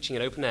 Ed's preaching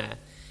in open air.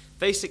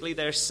 Basically,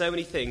 there are so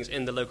many things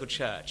in the local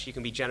church you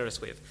can be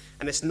generous with,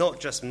 and it's not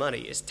just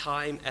money, it's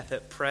time,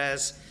 effort,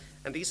 prayers,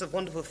 and these are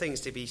wonderful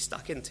things to be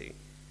stuck into.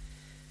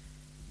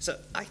 So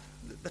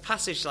the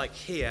passage like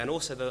here, and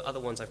also the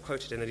other ones I've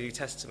quoted in the New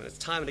Testament, has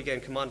time and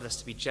again commanded us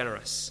to be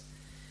generous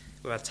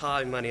with our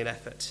time, money, and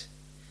effort.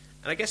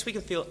 And I guess we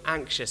can feel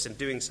anxious in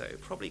doing so,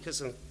 probably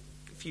because of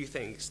a few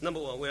things.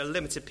 Number one, we're a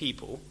limited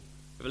people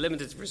with a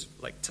limited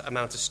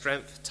amount of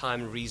strength,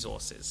 time, and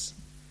resources.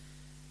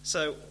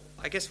 So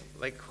I guess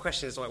the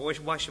question is,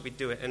 why should we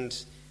do it,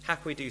 and how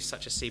can we do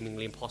such a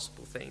seemingly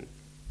impossible thing?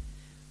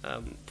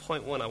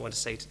 Point one I want to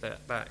say to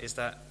that is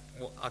that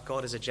our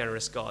God is a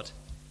generous God.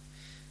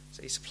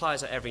 So he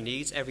supplies our every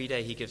needs. Every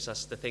day he gives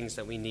us the things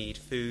that we need: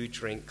 food,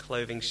 drink,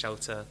 clothing,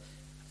 shelter,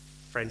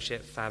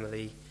 friendship,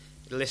 family.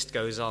 The list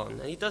goes on.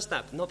 And he does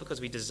that not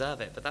because we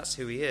deserve it, but that's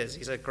who he is.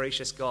 He's a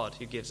gracious God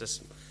who gives us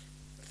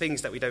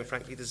things that we don't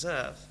frankly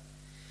deserve.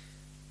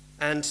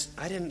 And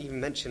I didn't even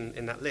mention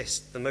in that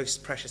list the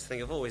most precious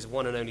thing of all, his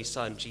one and only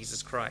Son,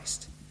 Jesus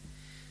Christ.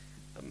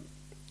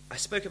 I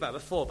spoke about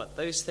before, but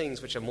those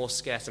things which are more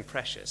scarce and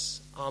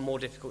precious are more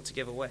difficult to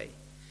give away.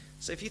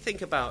 So if you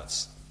think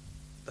about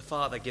the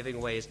Father giving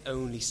away his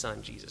only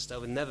Son, Jesus, there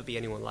will never be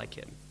anyone like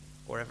him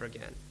or ever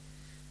again.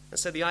 And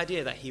so the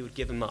idea that he would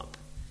give him up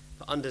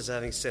for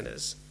undeserving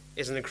sinners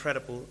is an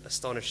incredible,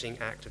 astonishing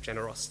act of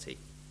generosity.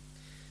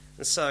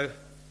 And so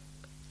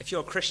if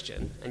you're a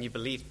Christian and you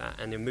believe that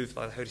and you're moved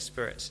by the Holy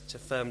Spirit to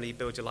firmly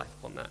build your life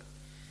upon that,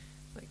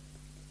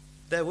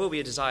 there will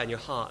be a desire in your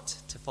heart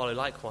to follow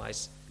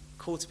likewise,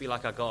 called to be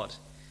like our God.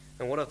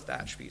 And one of the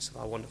attributes of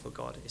our wonderful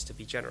God is to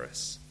be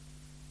generous.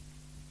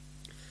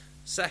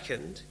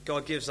 Second,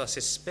 God gives us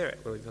his Spirit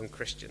when we become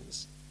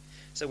Christians.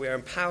 So we are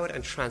empowered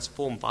and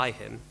transformed by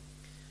him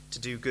to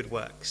do good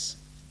works.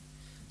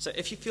 So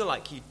if you feel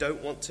like you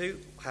don't want to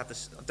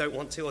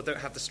or don't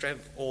have the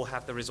strength or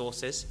have the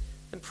resources,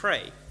 then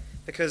pray,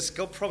 because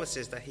God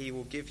promises that he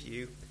will give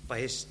you, by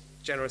his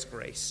generous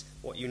grace,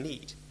 what you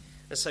need.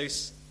 And so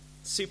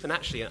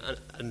supernaturally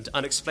and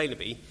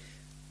unexplainably,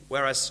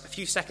 whereas a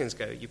few seconds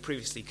ago you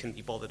previously couldn't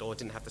be bothered or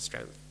didn't have the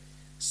strength,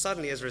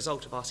 suddenly as a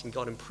result of asking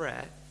God in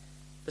prayer,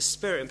 the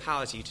Spirit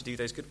empowers you to do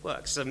those good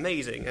works. It's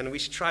amazing, and we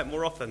should try it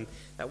more often,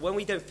 that when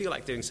we don't feel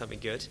like doing something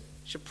good,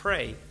 should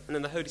pray, and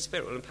then the Holy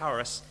Spirit will empower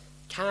us.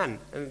 And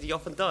he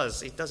often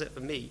does. He does it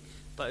for me,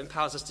 but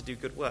empowers us to do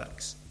good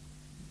works.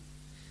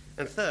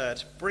 And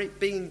third,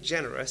 being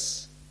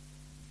generous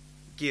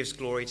gives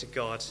glory to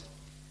God.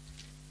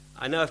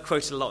 I know I've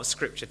quoted a lot of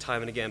scripture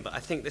time and again, but I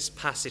think this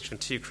passage from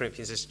 2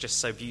 Corinthians is just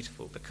so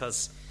beautiful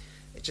because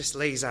it just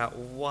lays out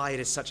why it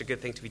is such a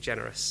good thing to be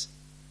generous.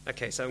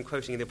 Okay, so I'm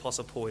quoting the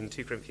Apostle Paul in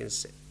 2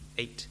 Corinthians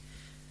 8.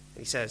 And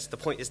he says, the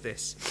point is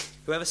this: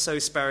 whoever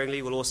sows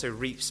sparingly will also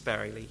reap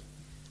sparingly,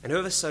 and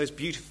whoever sows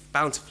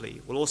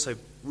bountifully will also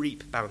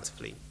reap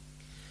bountifully.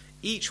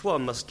 Each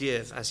one must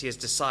give as he has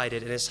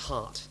decided in his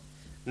heart,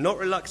 not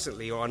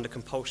reluctantly or under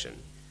compulsion,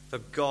 for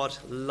God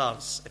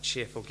loves a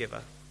cheerful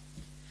giver.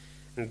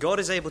 And God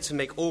is able to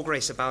make all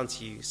grace abound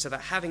to you, so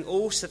that having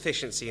all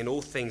sufficiency in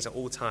all things at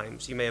all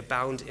times, you may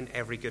abound in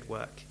every good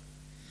work.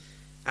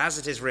 As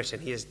it is written,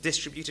 he has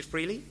distributed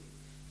freely,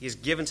 he has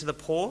given to the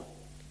poor,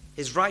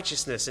 his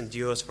righteousness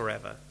endures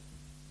forever.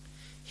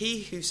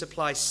 He who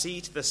supplies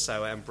seed to the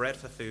sower and bread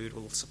for food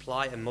will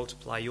supply and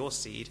multiply your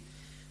seed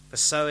for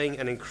sowing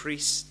and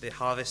increase the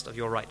harvest of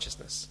your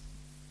righteousness.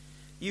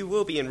 You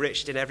will be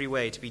enriched in every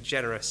way to be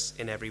generous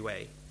in every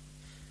way,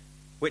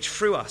 which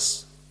through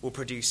us will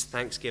produce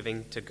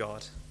thanksgiving to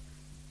God.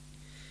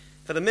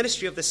 For the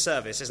ministry of this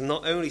service is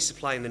not only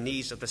supplying the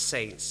needs of the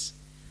saints,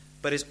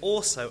 but is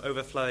also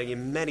overflowing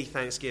in many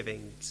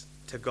thanksgivings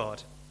to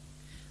God.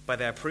 By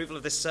their approval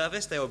of this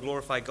service, they will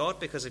glorify God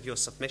because of your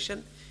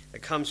submission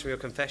that comes from your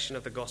confession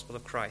of the gospel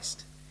of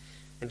Christ,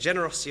 and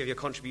generosity of your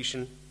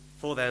contribution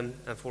for them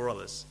and for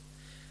others,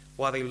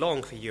 while they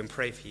long for you and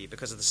pray for you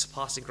because of the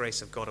surpassing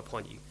grace of God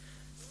upon you.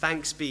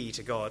 Thanks be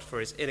to God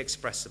for his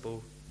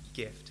inexpressible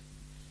gift.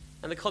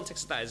 And the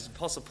context of that is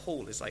Apostle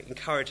Paul is like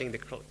encouraging the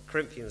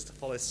Corinthians to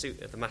follow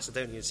suit of the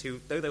Macedonians who,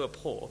 though they were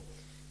poor,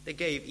 they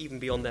gave even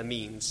beyond their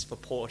means for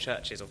poor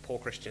churches or poor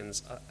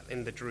Christians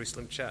in the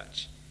Jerusalem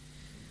church.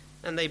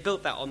 And they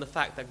built that on the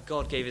fact that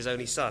God gave his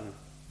only son,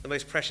 the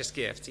most precious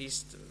gift.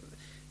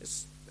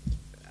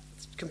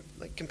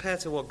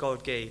 Compared to what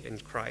God gave in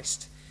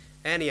Christ,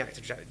 any act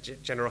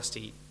of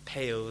generosity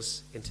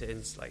pales in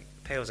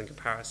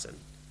comparison.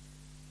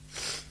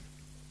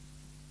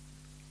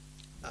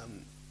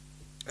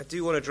 I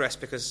do want to address,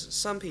 because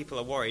some people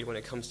are worried when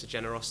it comes to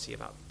generosity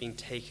about being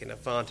taken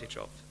advantage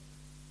of.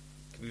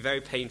 It can be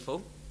very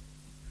painful,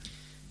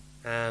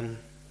 but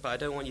I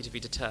don't want you to be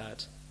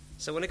deterred.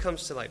 So when it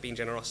comes to being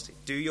generosity,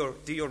 do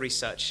your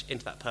research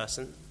into that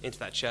person, into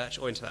that church,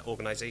 or into that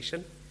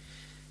organization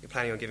you're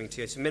planning on giving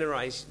to, to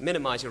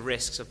minimize your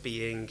risks of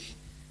being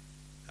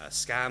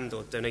scammed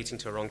or donating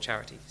to a wrong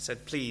charity. So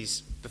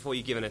please, before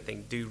you give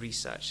anything, do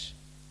research.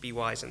 Be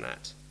wise in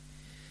that.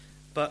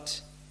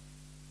 But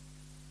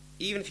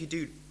even if you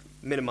do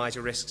minimize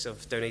your risks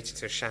of donating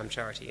to a sham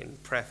charity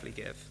and prayerfully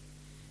give,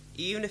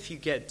 even if you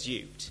get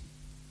duped,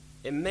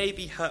 it may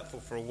be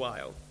hurtful for a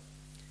while,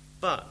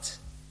 but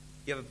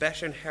you have a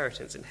better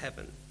inheritance in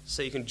heaven,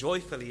 so you can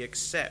joyfully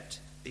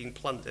accept being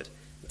plundered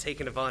and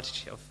taken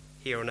advantage of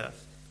here on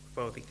earth with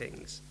worldly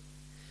things.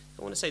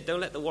 I want to say, don't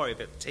let the worry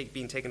of it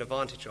being taken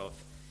advantage of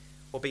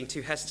or being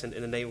too hesitant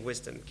in the name of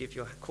wisdom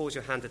cause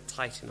your hand to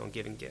tighten on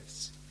giving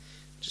gifts.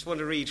 I just want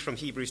to read from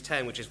Hebrews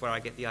 10, which is where I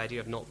get the idea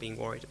of not being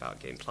worried about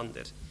getting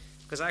plundered,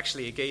 because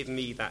actually it gave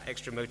me that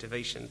extra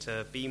motivation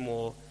to be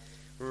more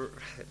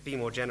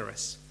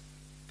generous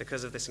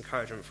because of this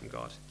encouragement from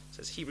God.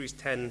 So it's Hebrews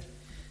 10, and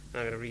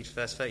I'm going to read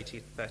verse 32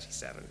 to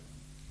 37.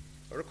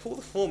 But recall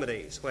the former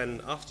days when,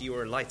 after you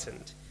were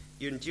enlightened,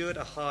 you endured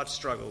a hard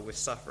struggle with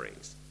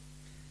sufferings,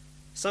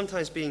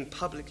 sometimes being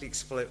publicly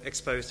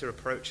exposed to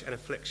reproach and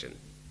affliction,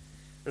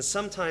 and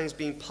sometimes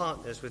being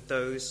partners with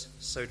those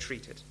so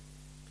treated.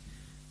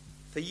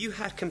 For you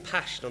had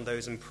compassion on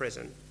those in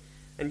prison,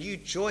 and you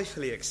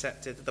joyfully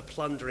accepted the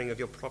plundering of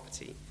your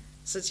property,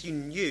 since you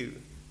knew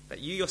that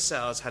you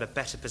yourselves had a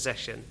better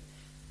possession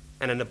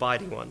and an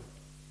abiding one.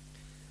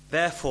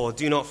 Therefore,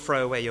 do not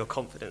throw away your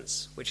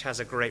confidence, which has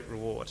a great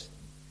reward.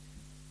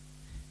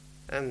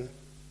 And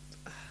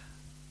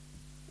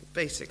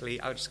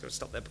basically, I'm just going to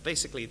stop there, but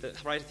basically, the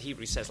writer of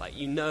Hebrews says,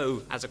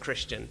 as a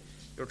Christian,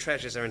 your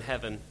treasures are in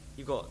heaven.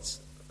 You've got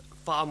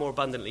far more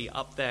abundantly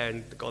up there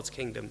in God's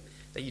kingdom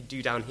that you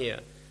do down here.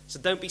 So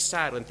don't be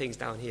sad when things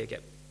down here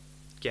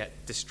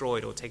get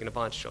destroyed or taken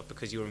advantage of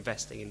because you're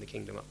investing in the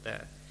kingdom up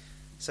there.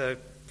 So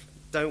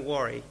don't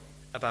worry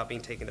about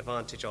being taken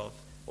advantage of,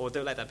 or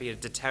don't let that be a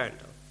deterrent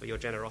for your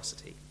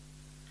generosity.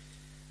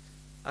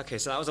 Okay,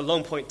 so that was a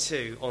long point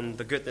 2 on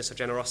the goodness of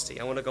generosity.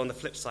 I want to go on the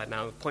flip side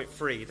now, point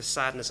 3, the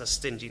sadness of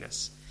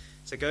stinginess.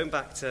 So going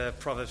back to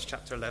Proverbs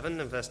chapter 11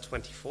 and verse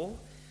 24.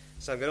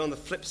 So I'm going on the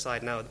flip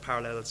side now of the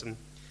parallelism.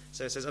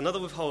 So it says, another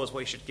withholds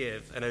what he should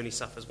give and only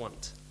suffers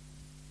want.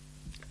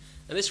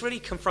 And this really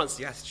confronts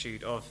the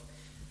attitude of,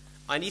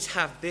 I need to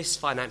have this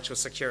financial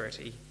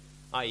security,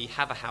 i.e.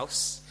 have a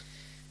house,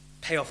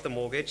 pay off the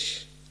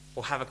mortgage,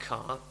 or have a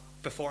car,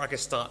 before I can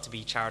start to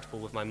be charitable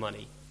with my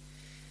money.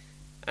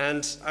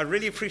 And I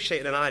really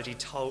appreciate an analogy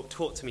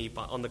taught to me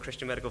on the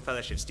Christian Medical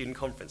Fellowship Student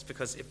Conference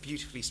because it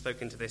beautifully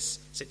spoke into this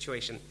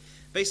situation.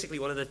 Basically,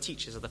 one of the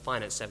teachers of the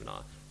finance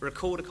seminar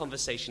recalled a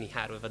conversation he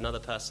had with another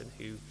person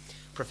who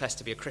professed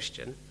to be a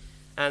Christian,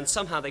 and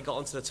somehow they got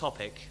onto the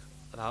topic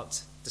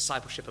about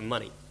discipleship and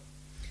money.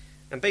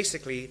 And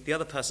basically, the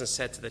other person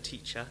said to the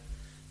teacher,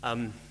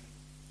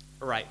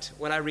 right,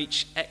 when I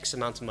reach X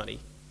amount of money,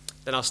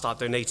 then I'll start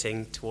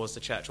donating towards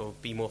the church or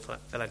be more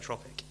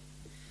philanthropic.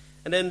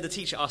 And then the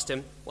teacher asked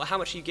him, well, how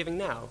much are you giving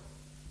now?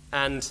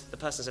 And the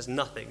person says,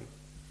 nothing.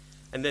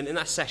 And then in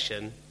that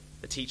session,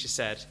 the teacher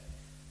said,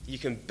 you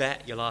can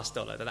bet your last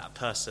dollar that that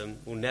person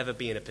will never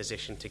be in a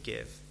position to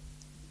give.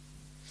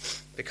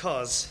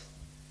 Because,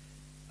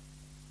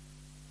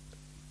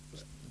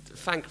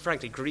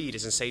 frankly, greed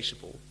is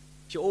insatiable.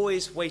 If you're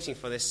always waiting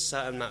for this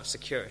certain amount of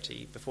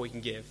security before you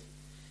can give,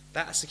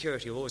 that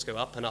security will always go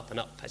up and up and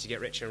up as you get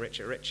richer and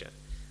richer and richer.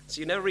 So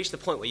you never reach the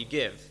point where you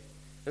give.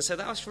 And so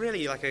that was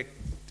really like a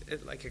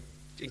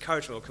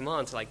encouragement or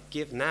command to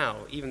give now,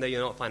 even though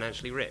you're not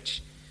financially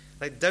rich.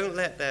 Don't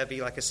let there be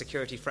a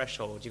security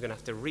threshold you're going to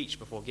have to reach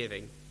before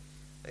giving.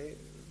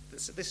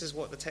 This is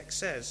what the text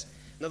says.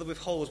 Another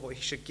withholds what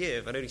he should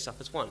give and only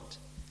suffers want.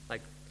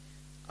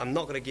 I'm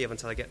not going to give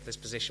until I get to this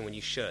position when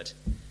you should.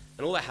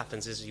 And all that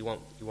happens is you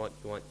want,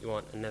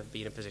 and never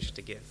be in a position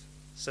to give.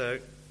 So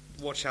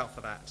watch out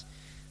for that.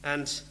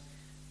 And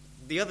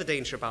the other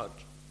danger about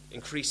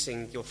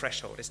increasing your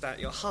threshold is that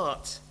your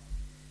heart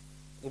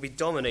will be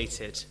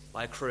dominated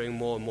by accruing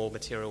more and more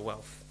material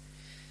wealth.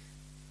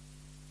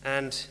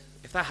 And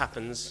if that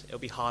happens, it'll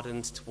be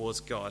hardened towards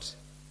God.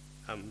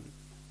 If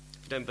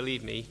you don't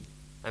believe me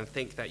and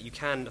think that you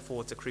can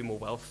afford to accrue more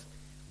wealth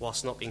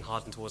whilst not being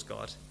hardened towards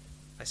God,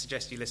 I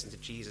suggest you listen to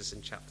Jesus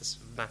in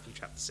Matthew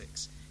chapter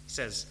 6. He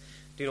says,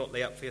 do not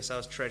lay up for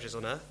yourselves treasures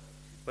on earth,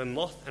 where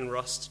moth and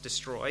rust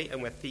destroy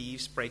and where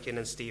thieves break in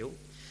and steal.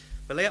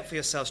 But lay up for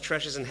yourselves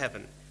treasures in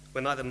heaven,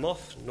 where neither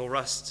moth nor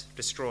rust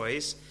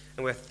destroys,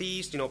 and where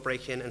thieves do not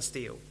break in and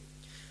steal.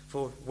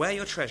 For where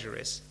your treasure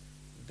is,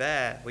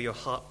 there will your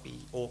heart be,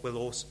 or will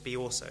also be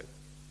also.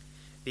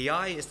 The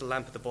eye is the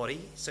lamp of the body,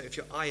 so if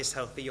your eye is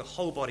healthy, your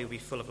whole body will be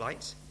full of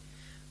light.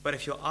 But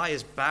if your eye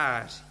is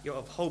bad,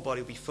 your whole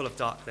body will be full of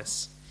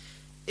darkness.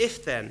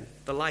 If then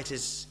the light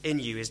is in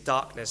you is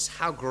darkness,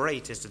 how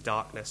great is the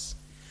darkness?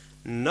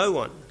 No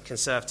one can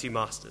serve two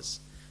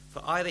masters,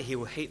 for either he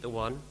will hate the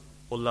one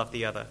or love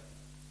the other,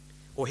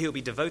 or he will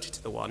be devoted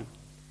to the one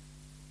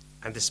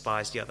and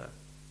despise the other.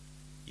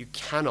 You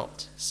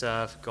cannot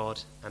serve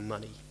God and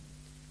money.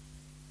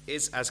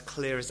 It's as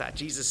clear as that.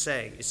 Jesus is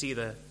saying it's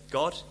either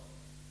God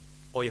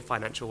or your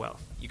financial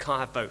wealth. You can't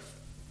have both.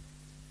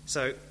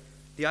 So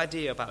the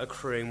idea about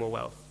accruing more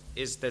wealth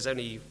is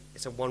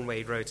it's a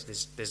one-way road to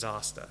this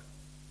disaster.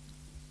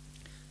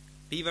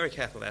 Be very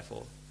careful,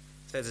 therefore,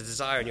 if there's a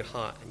desire in your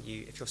heart and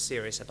if you're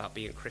serious about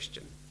being a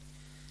Christian.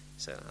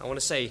 So I want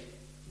to say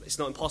it's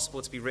not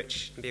impossible to be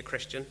rich and be a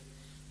Christian,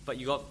 but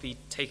you've got to be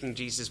taking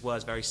Jesus'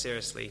 words very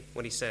seriously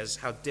when he says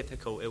how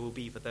difficult it will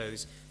be for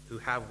those who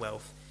have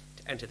wealth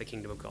to enter the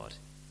kingdom of God.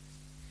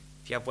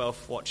 If you have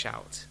wealth, watch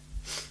out.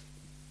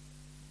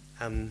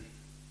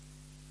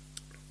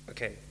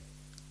 Okay,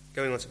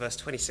 going on to verse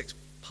 26,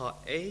 part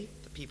A,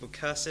 the people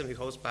curse him who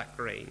holds back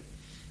grain.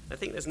 I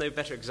think there's no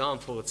better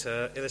example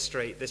to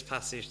illustrate this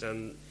passage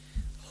than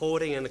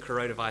hoarding in the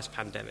coronavirus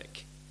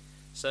pandemic.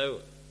 So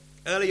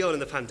early on in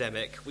the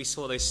pandemic, we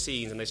saw those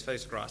scenes and those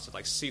photographs of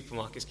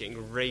supermarkets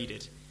getting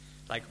raided.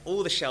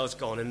 All the shelves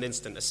gone in an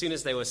instant. As soon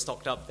as they were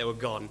stocked up, they were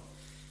gone.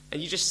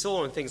 And you just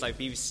saw in things like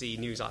BBC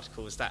news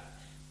articles that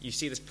you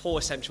see this poor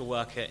essential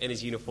worker in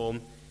his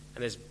uniform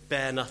and there's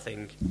bare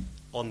nothing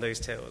on those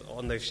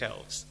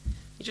shelves.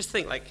 You just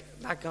think,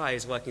 that guy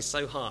is working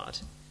so hard,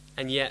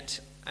 and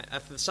yet,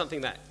 for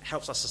something that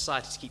helps our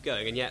society to keep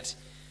going, and yet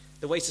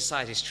the way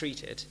society is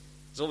treated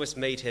has almost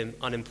made him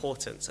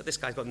unimportant. So this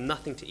guy's got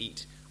nothing to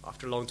eat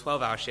after a long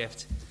 12-hour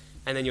shift,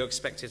 and then you're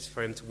expected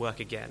for him to work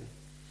again.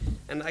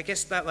 And I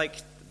guess that,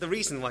 the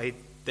reason why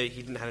he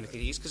didn't have anything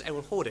to eat is because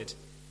everyone hoarded.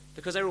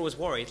 Because everyone was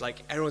worried,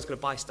 everyone's going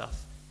to buy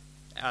stuff.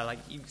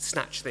 You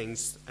snatch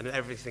things and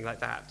everything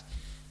like that.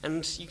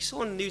 And you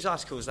saw in news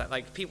articles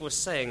that, people were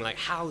saying,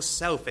 how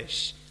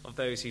selfish of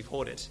those who've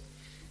hoarded.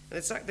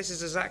 And this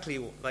is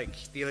exactly,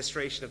 the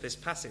illustration of this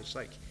passage.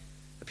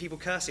 The people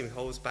cursing who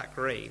holds back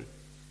grain.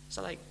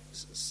 So,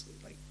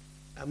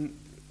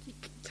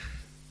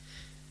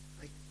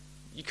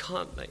 you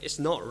can't, it's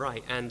not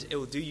right, and it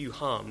will do you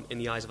harm in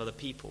the eyes of other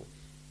people.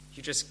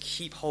 You just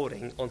keep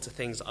holding onto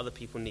things that other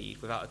people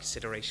need without a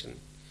consideration.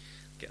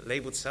 Get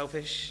labeled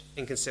selfish,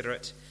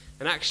 inconsiderate,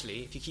 and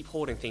actually, if you keep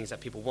hoarding things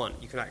that people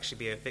want, you can actually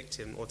be a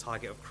victim or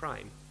target of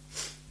crime.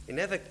 They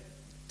never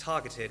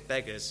targeted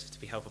beggars to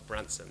be held for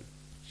ransom,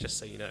 just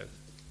so you know.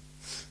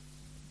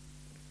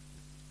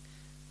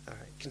 All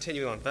right,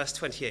 continuing on, verse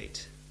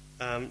 28.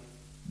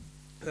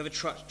 Whoever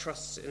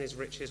trusts in his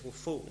riches will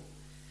fall.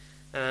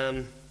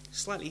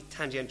 Slightly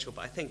tangential,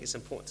 but I think it's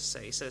important to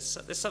say.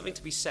 So there's something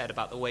to be said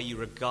about the way you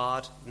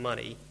regard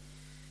money,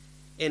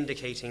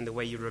 indicating the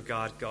way you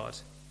regard God.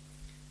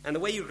 And the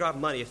way you grab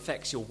money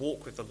affects your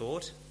walk with the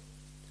Lord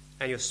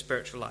and your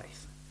spiritual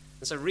life.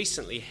 And so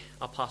recently,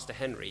 our pastor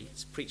Henry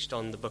has preached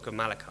on the book of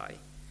Malachi.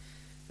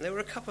 And there were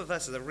a couple of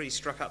verses that really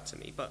struck up to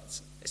me, but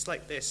it's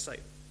like this.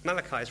 Like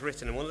Malachi is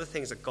written, and one of the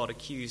things that God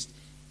accused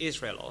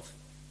Israel of,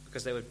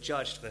 because they were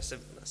judged for their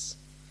sinfulness,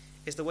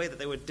 is the way that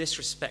they were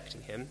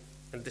disrespecting him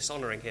and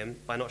dishonoring him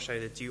by not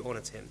showing the due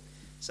honor to him.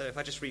 So if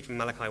I just read from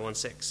Malachi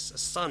 1:6, a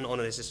son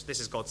honors his, this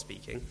is God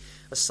speaking,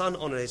 a son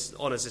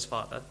honors his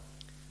father,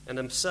 and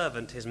a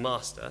servant his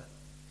master.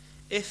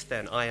 If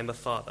then I am a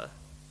father,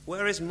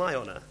 where is my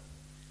honor?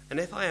 And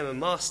if I am a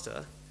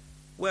master,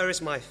 where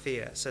is my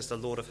fear, says the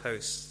Lord of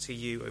hosts, to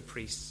you, O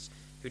priests,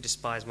 who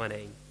despise my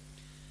name?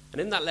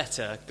 And in that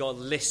letter, God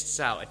lists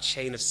out a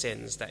chain of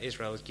sins that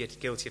Israel is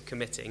guilty of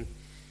committing,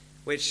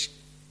 which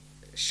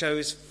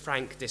shows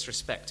frank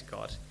disrespect to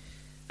God.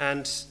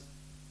 And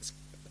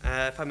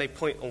if I may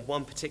point on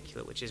one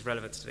particular, which is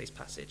relevant to today's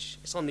passage,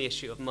 it's on the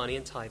issue of money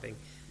and tithing.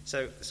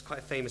 So it's quite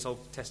a famous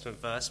Old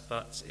Testament verse,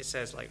 but it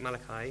says, like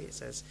Malachi, it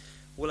says,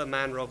 will a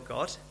man rob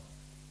God?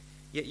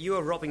 Yet you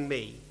are robbing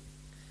me.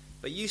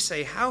 But you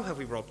say, how have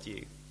we robbed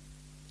you?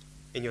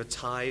 In your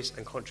tithes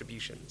and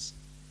contributions.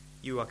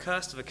 You are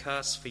cursed of a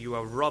curse, for you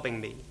are robbing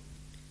me,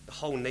 the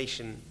whole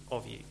nation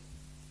of you.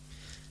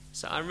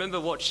 So I remember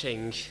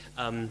watching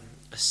a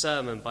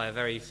sermon by a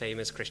very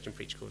famous Christian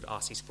preacher called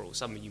R.C. Sproul.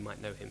 Some of you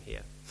might know him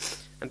here.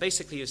 And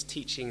basically he was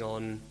teaching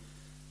on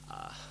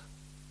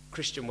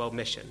Christian world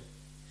mission.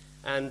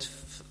 And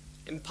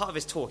in part of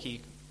his talk,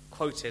 he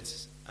quoted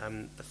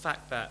the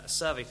fact that a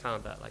survey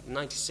found that like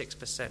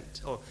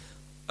 96%, or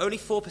only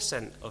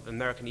 4% of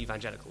American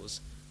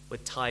evangelicals were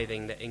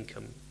tithing their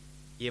income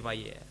year by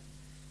year.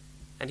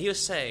 And he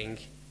was saying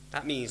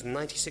that means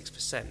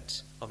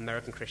 96% of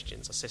American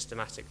Christians are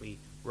systematically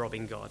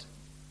robbing God.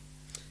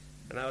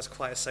 And that was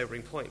quite a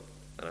sobering point.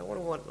 And I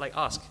want to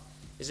ask,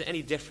 is it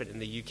any different in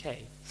the UK? I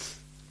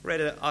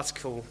read an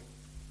article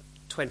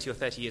 20 or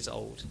 30 years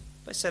old,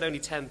 but it said only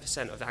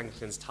 10% of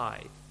Anglicans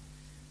tithe.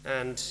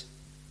 And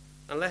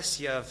unless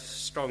you have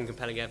strong,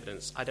 compelling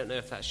evidence, I don't know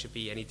if that should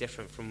be any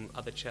different from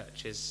other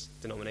churches,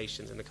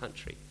 denominations in the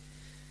country.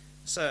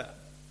 So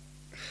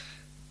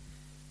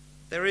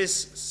there is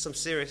some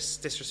serious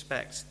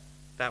disrespect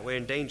that we're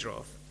in danger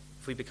of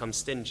if we become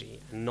stingy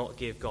and not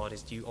give God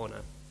his due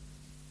honor.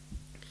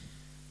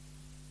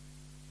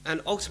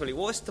 And ultimately,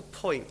 what is the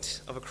point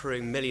of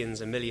accruing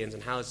millions and millions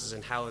and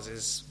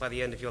houses by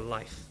the end of your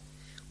life?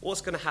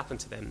 What's going to happen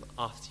to them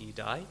after you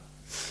die?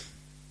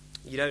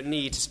 You don't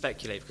need to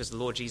speculate, because the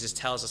Lord Jesus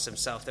tells us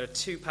himself. There are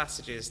two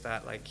passages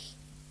that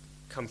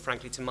come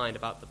frankly to mind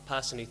about the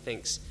person who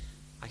thinks,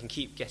 I can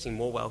keep getting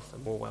more wealth,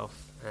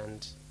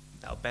 and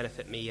that'll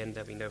benefit me and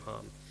there'll be no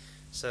harm.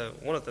 So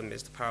one of them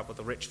is the parable of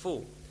the rich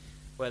fool,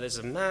 where there's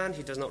a man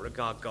who does not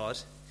regard God,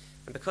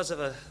 and because of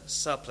a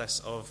surplus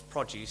of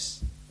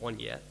produce one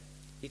year,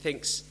 he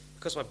thinks,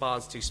 because my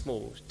barn's too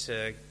small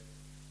to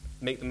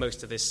make the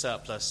most of this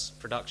surplus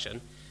production,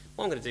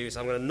 what I'm going to do is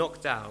I'm going to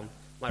knock down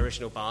my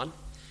original barn,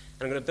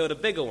 and I'm going to build a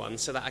bigger one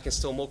so that I can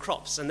store more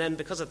crops. And then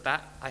because of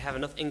that, I have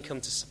enough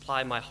income to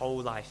supply my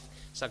whole life,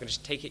 so I can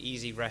just take it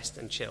easy, rest,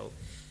 and chill.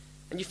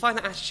 And you find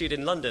that attitude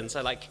in London.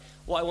 So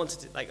what I want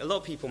to do, a lot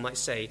of people might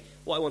say,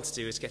 what I want to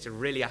do is get a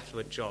really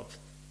affluent job,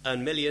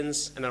 earn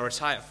millions, and then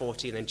retire at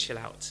 40 and then chill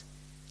out.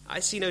 I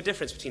see no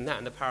difference between that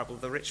and the parable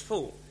of the rich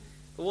fool.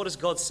 But what does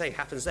God say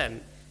happens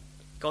then?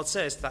 God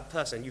says to that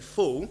person, you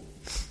fool,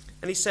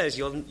 and he says,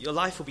 your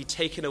life will be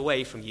taken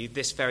away from you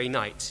this very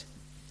night.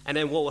 And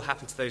then what will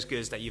happen to those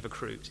goods that you've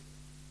accrued?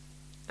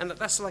 And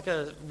that's like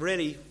a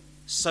really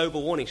sober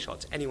warning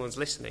shot to anyone's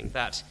listening,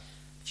 that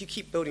if you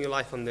keep building your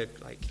life on the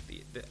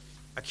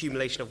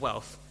accumulation of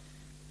wealth,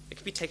 it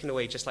can be taken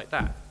away just like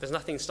that. There's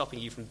nothing stopping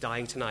you from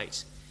dying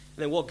tonight.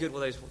 And then what good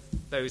will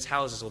those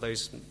houses or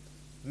those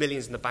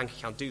millions in the bank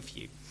account do for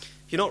you?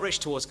 If you're not rich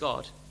towards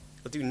God,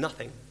 it'll do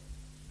nothing.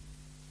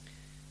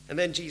 And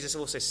then Jesus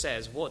also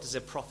says, what does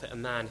it profit a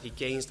man if he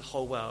gains the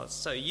whole world?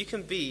 So you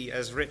can be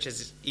as rich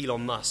as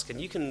Elon Musk, and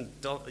you can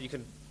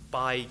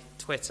buy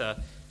Twitter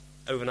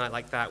overnight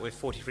like that with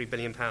 £43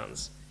 billion.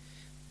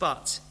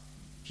 But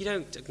if you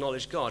don't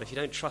acknowledge God, if you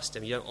don't trust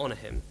him, you don't honor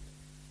him,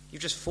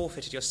 you've just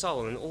forfeited your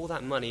soul, and all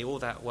that money, all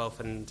that wealth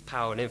and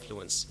power and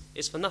influence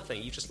is for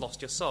nothing. You've just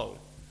lost your soul.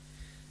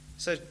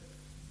 So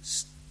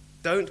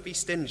don't be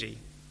stingy.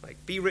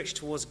 Be rich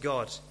towards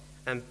God.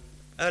 And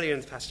earlier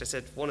in the passage I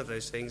said one of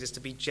those things is to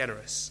be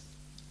generous.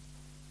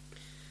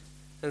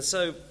 And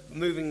so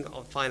moving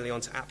on finally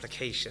on to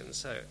application.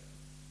 So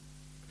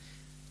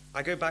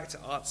I go back to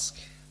ask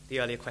the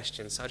earlier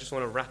questions. So I just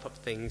want to wrap up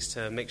things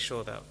to make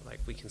sure that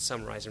we can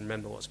summarize and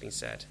remember what's been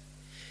said.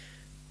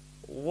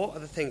 What are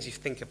the things you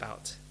think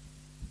about?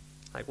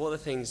 What are the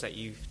things that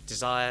you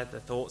desire, the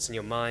thoughts in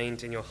your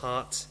mind, in your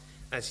heart,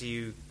 as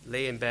you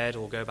lay in bed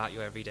or go about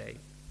your everyday?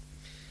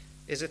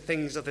 Is it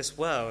things of this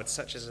world,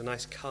 such as a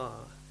nice car,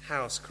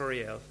 house,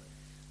 career,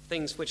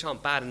 things which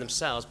aren't bad in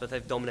themselves, but they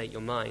dominate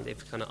your mind, they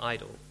become an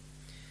idol?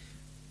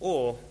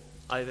 Or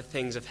are they the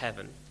things of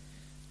heaven,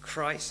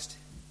 Christ,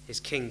 his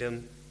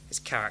kingdom, his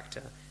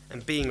character,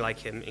 and being like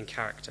him in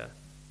character.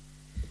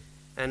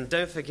 And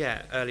don't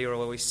forget earlier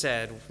what we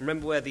said,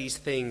 remember where these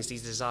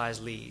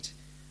desires lead.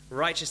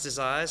 Righteous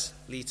desires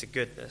lead to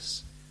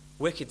goodness.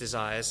 Wicked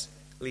desires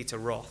lead to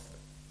wrath.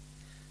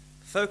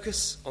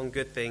 Focus on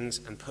good things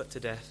and put to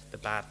death the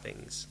bad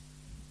things.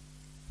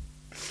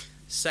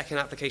 Second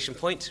application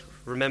point,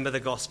 remember the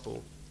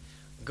gospel.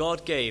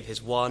 God gave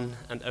his one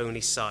and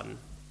only Son,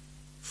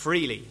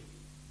 freely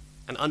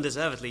and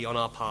undeservedly on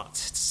our part,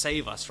 to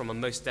save us from a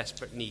most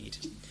desperate need,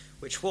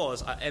 which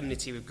was our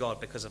enmity with God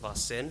because of our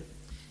sin,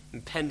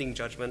 impending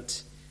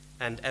judgment,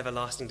 and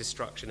everlasting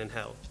destruction in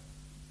hell.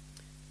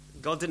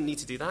 God didn't need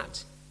to do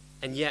that,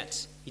 and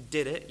yet he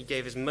did it. He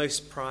gave his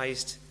most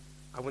prized,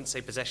 I wouldn't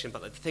say possession,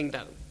 but the thing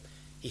that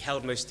he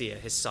held most dear,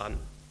 his Son.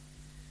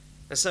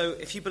 And so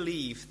if you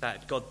believe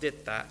that God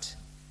did that,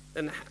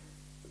 then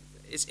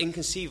it's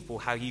inconceivable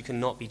how you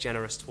cannot be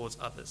generous towards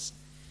others.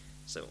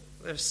 So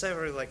there are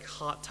several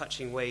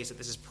heart-touching ways that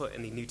this is put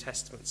in the New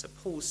Testament. So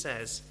Paul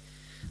says,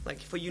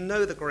 for you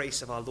know the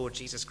grace of our Lord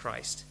Jesus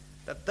Christ,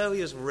 that though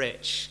he was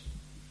rich,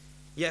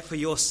 yet for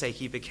your sake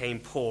he became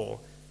poor,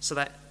 so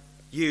that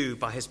you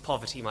by his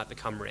poverty might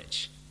become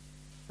rich.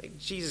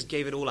 Jesus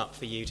gave it all up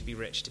for you to be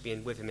rich, to be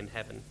with him in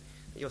heaven,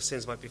 that your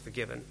sins might be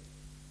forgiven.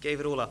 Gave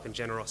it all up in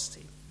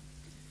generosity.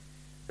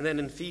 And then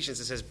in Ephesians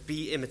it says,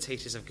 be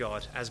imitators of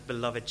God as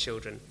beloved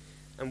children,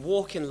 and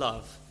walk in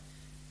love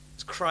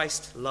as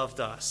Christ loved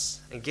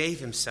us and gave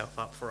himself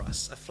up for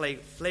us, a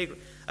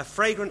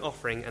fragrant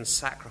offering and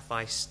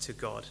sacrifice to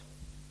God.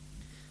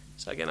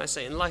 So again I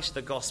say, in light of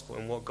the gospel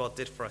and what God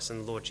did for us in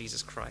the Lord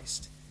Jesus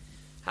Christ,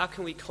 how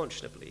can we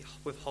conscionably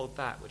withhold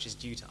that which is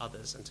due to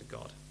others and to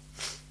God?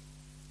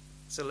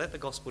 So let the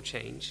gospel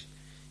change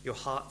your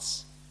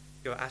hearts,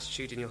 your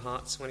attitude in your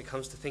hearts when it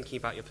comes to thinking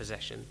about your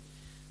possession.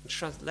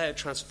 And let it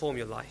transform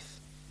your life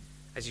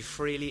as you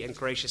freely and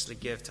graciously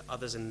give to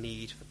others in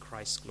need for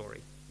Christ's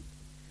glory.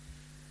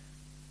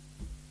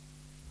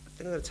 I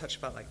think I'm going to touch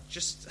about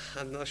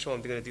I'm not sure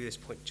I'm going to do this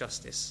point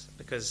justice,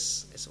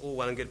 because it's all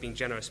well and good being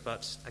generous,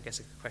 but I guess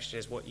the question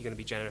is what you're going to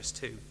be generous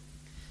to.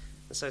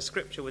 And so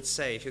Scripture would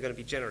say if you're going to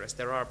be generous,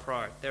 there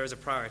is a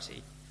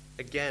priority.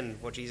 Again,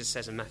 what Jesus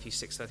says in Matthew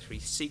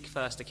 6:33, seek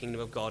first the kingdom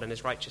of God and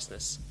his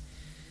righteousness.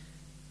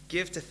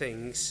 Give to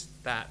things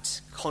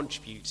that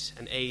contribute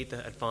and aid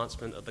the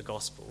advancement of the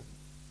gospel.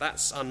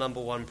 That's our number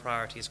one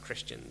priority as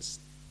Christians,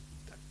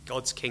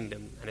 God's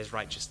kingdom and his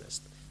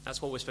righteousness.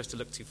 That's what we're supposed to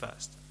look to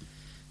first.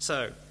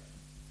 So,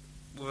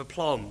 with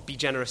aplomb, be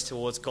generous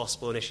towards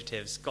gospel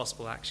initiatives,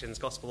 gospel actions,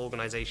 gospel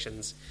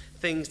organizations,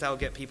 things that will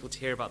get people to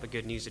hear about the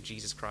good news of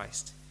Jesus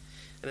Christ.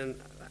 And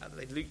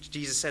then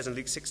Jesus says in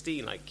Luke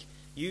 16,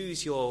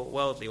 use your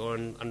worldly or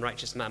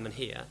unrighteous mammon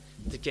here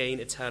to gain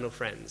eternal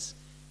friends.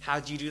 How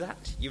do you do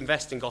that? You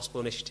invest in gospel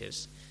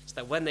initiatives so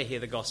that when they hear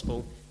the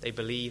gospel, they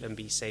believe and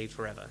be saved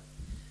forever.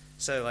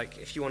 So,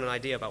 if you want an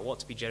idea about what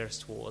to be generous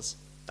towards,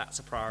 that's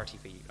a priority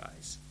for you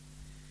guys.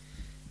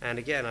 And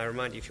again, I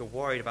remind you, if you're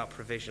worried about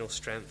provisional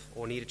strength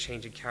or need a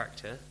change in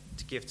character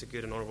to give to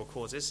good and honorable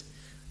causes,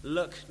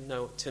 look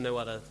to no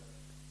other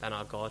than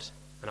our God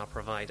and our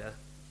provider.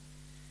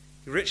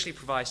 He richly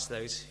provides to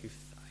those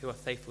who are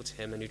faithful to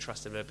him and who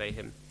trust and obey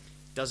him.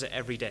 He does it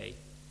every day.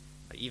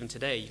 Even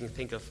today, you can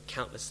think of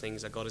countless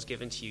things that God has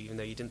given to you, even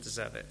though you didn't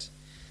deserve it.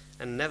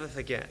 And never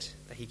forget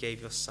that he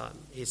gave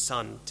his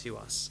son to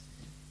us,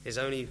 his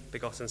only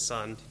begotten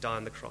Son, to die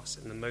on the cross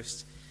in the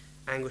most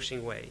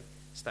anguishing way,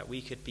 so that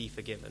we could be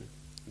forgiven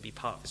and be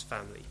part of his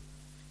family.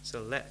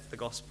 So let the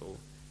gospel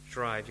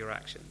drive your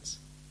actions.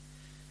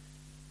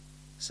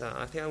 So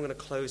I think I'm going to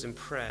close in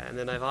prayer, and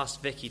then I've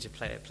asked Vicky to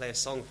play a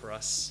song for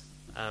us,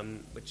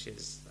 which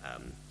is,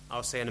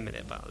 I'll say in a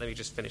minute, but let me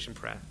just finish in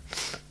prayer.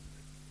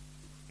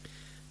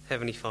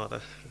 Heavenly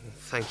Father,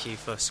 thank you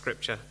for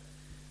Scripture.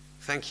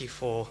 Thank you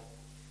for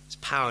its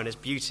power and its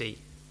beauty.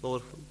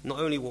 Lord, not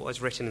only what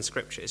is written in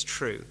Scripture is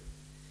true,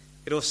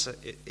 it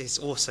is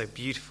also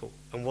beautiful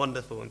and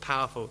wonderful and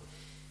powerful.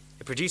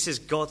 It produces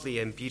godly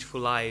and beautiful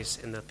lives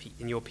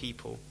in your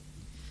people.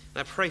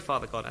 And I pray,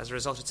 Father God, as a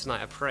result of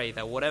tonight, I pray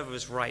that whatever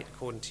is right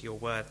according to your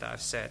word that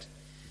I've said,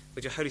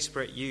 would your Holy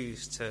Spirit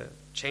use to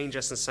change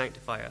us and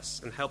sanctify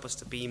us and help us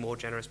to be more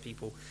generous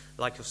people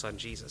like your Son,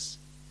 Jesus.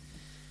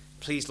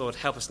 Please, Lord,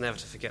 help us never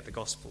to forget the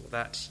gospel,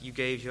 that you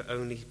gave your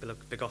only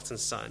begotten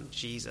Son,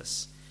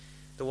 Jesus,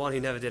 the one who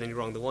never did any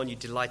wrong, the one you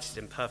delighted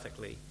in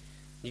perfectly.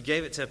 You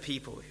gave it to a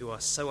people who are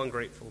so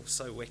ungrateful,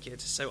 so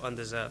wicked, so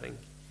undeserving,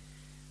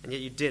 and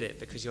yet you did it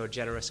because you're a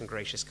generous and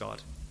gracious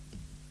God.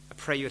 I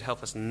pray you would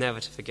help us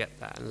never to forget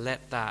that and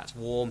let that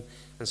warm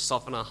and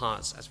soften our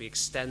hearts as we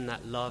extend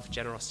that love,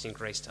 generosity, and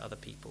grace to other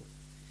people.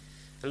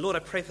 And Lord, I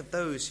pray for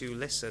those who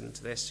listen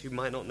to this who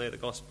might not know the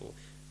gospel,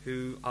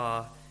 who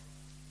are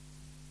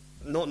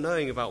not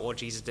knowing about what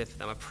Jesus did for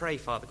them. I pray,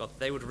 Father God, that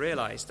they would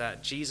realize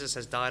that Jesus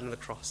has died on the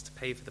cross to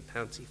pay for the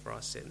penalty for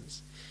our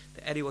sins,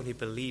 that anyone who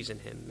believes in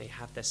him may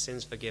have their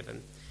sins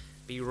forgiven,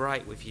 be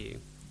right with you,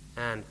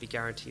 and be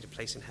guaranteed a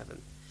place in heaven.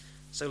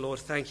 So, Lord,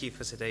 thank you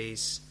for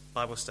today's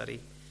Bible study,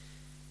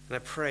 and I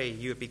pray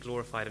you would be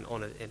glorified and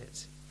honored in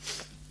it.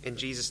 In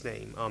Jesus'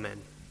 name, amen.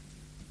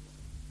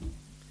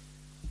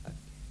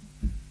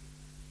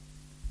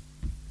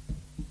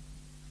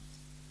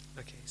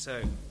 Okay,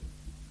 so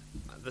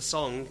the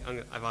song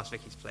I've asked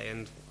Vicky to play,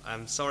 and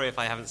I'm sorry if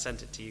I haven't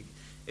sent it to you,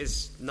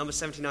 is number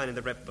 79 in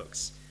the Red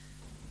Books.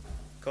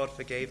 God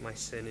forgave my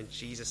sin in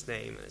Jesus'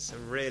 name. And it's a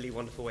really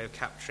wonderful way of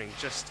capturing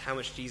just how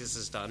much Jesus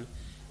has done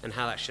and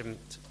how that should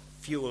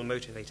fuel and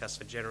motivate us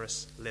for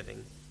generous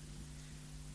living.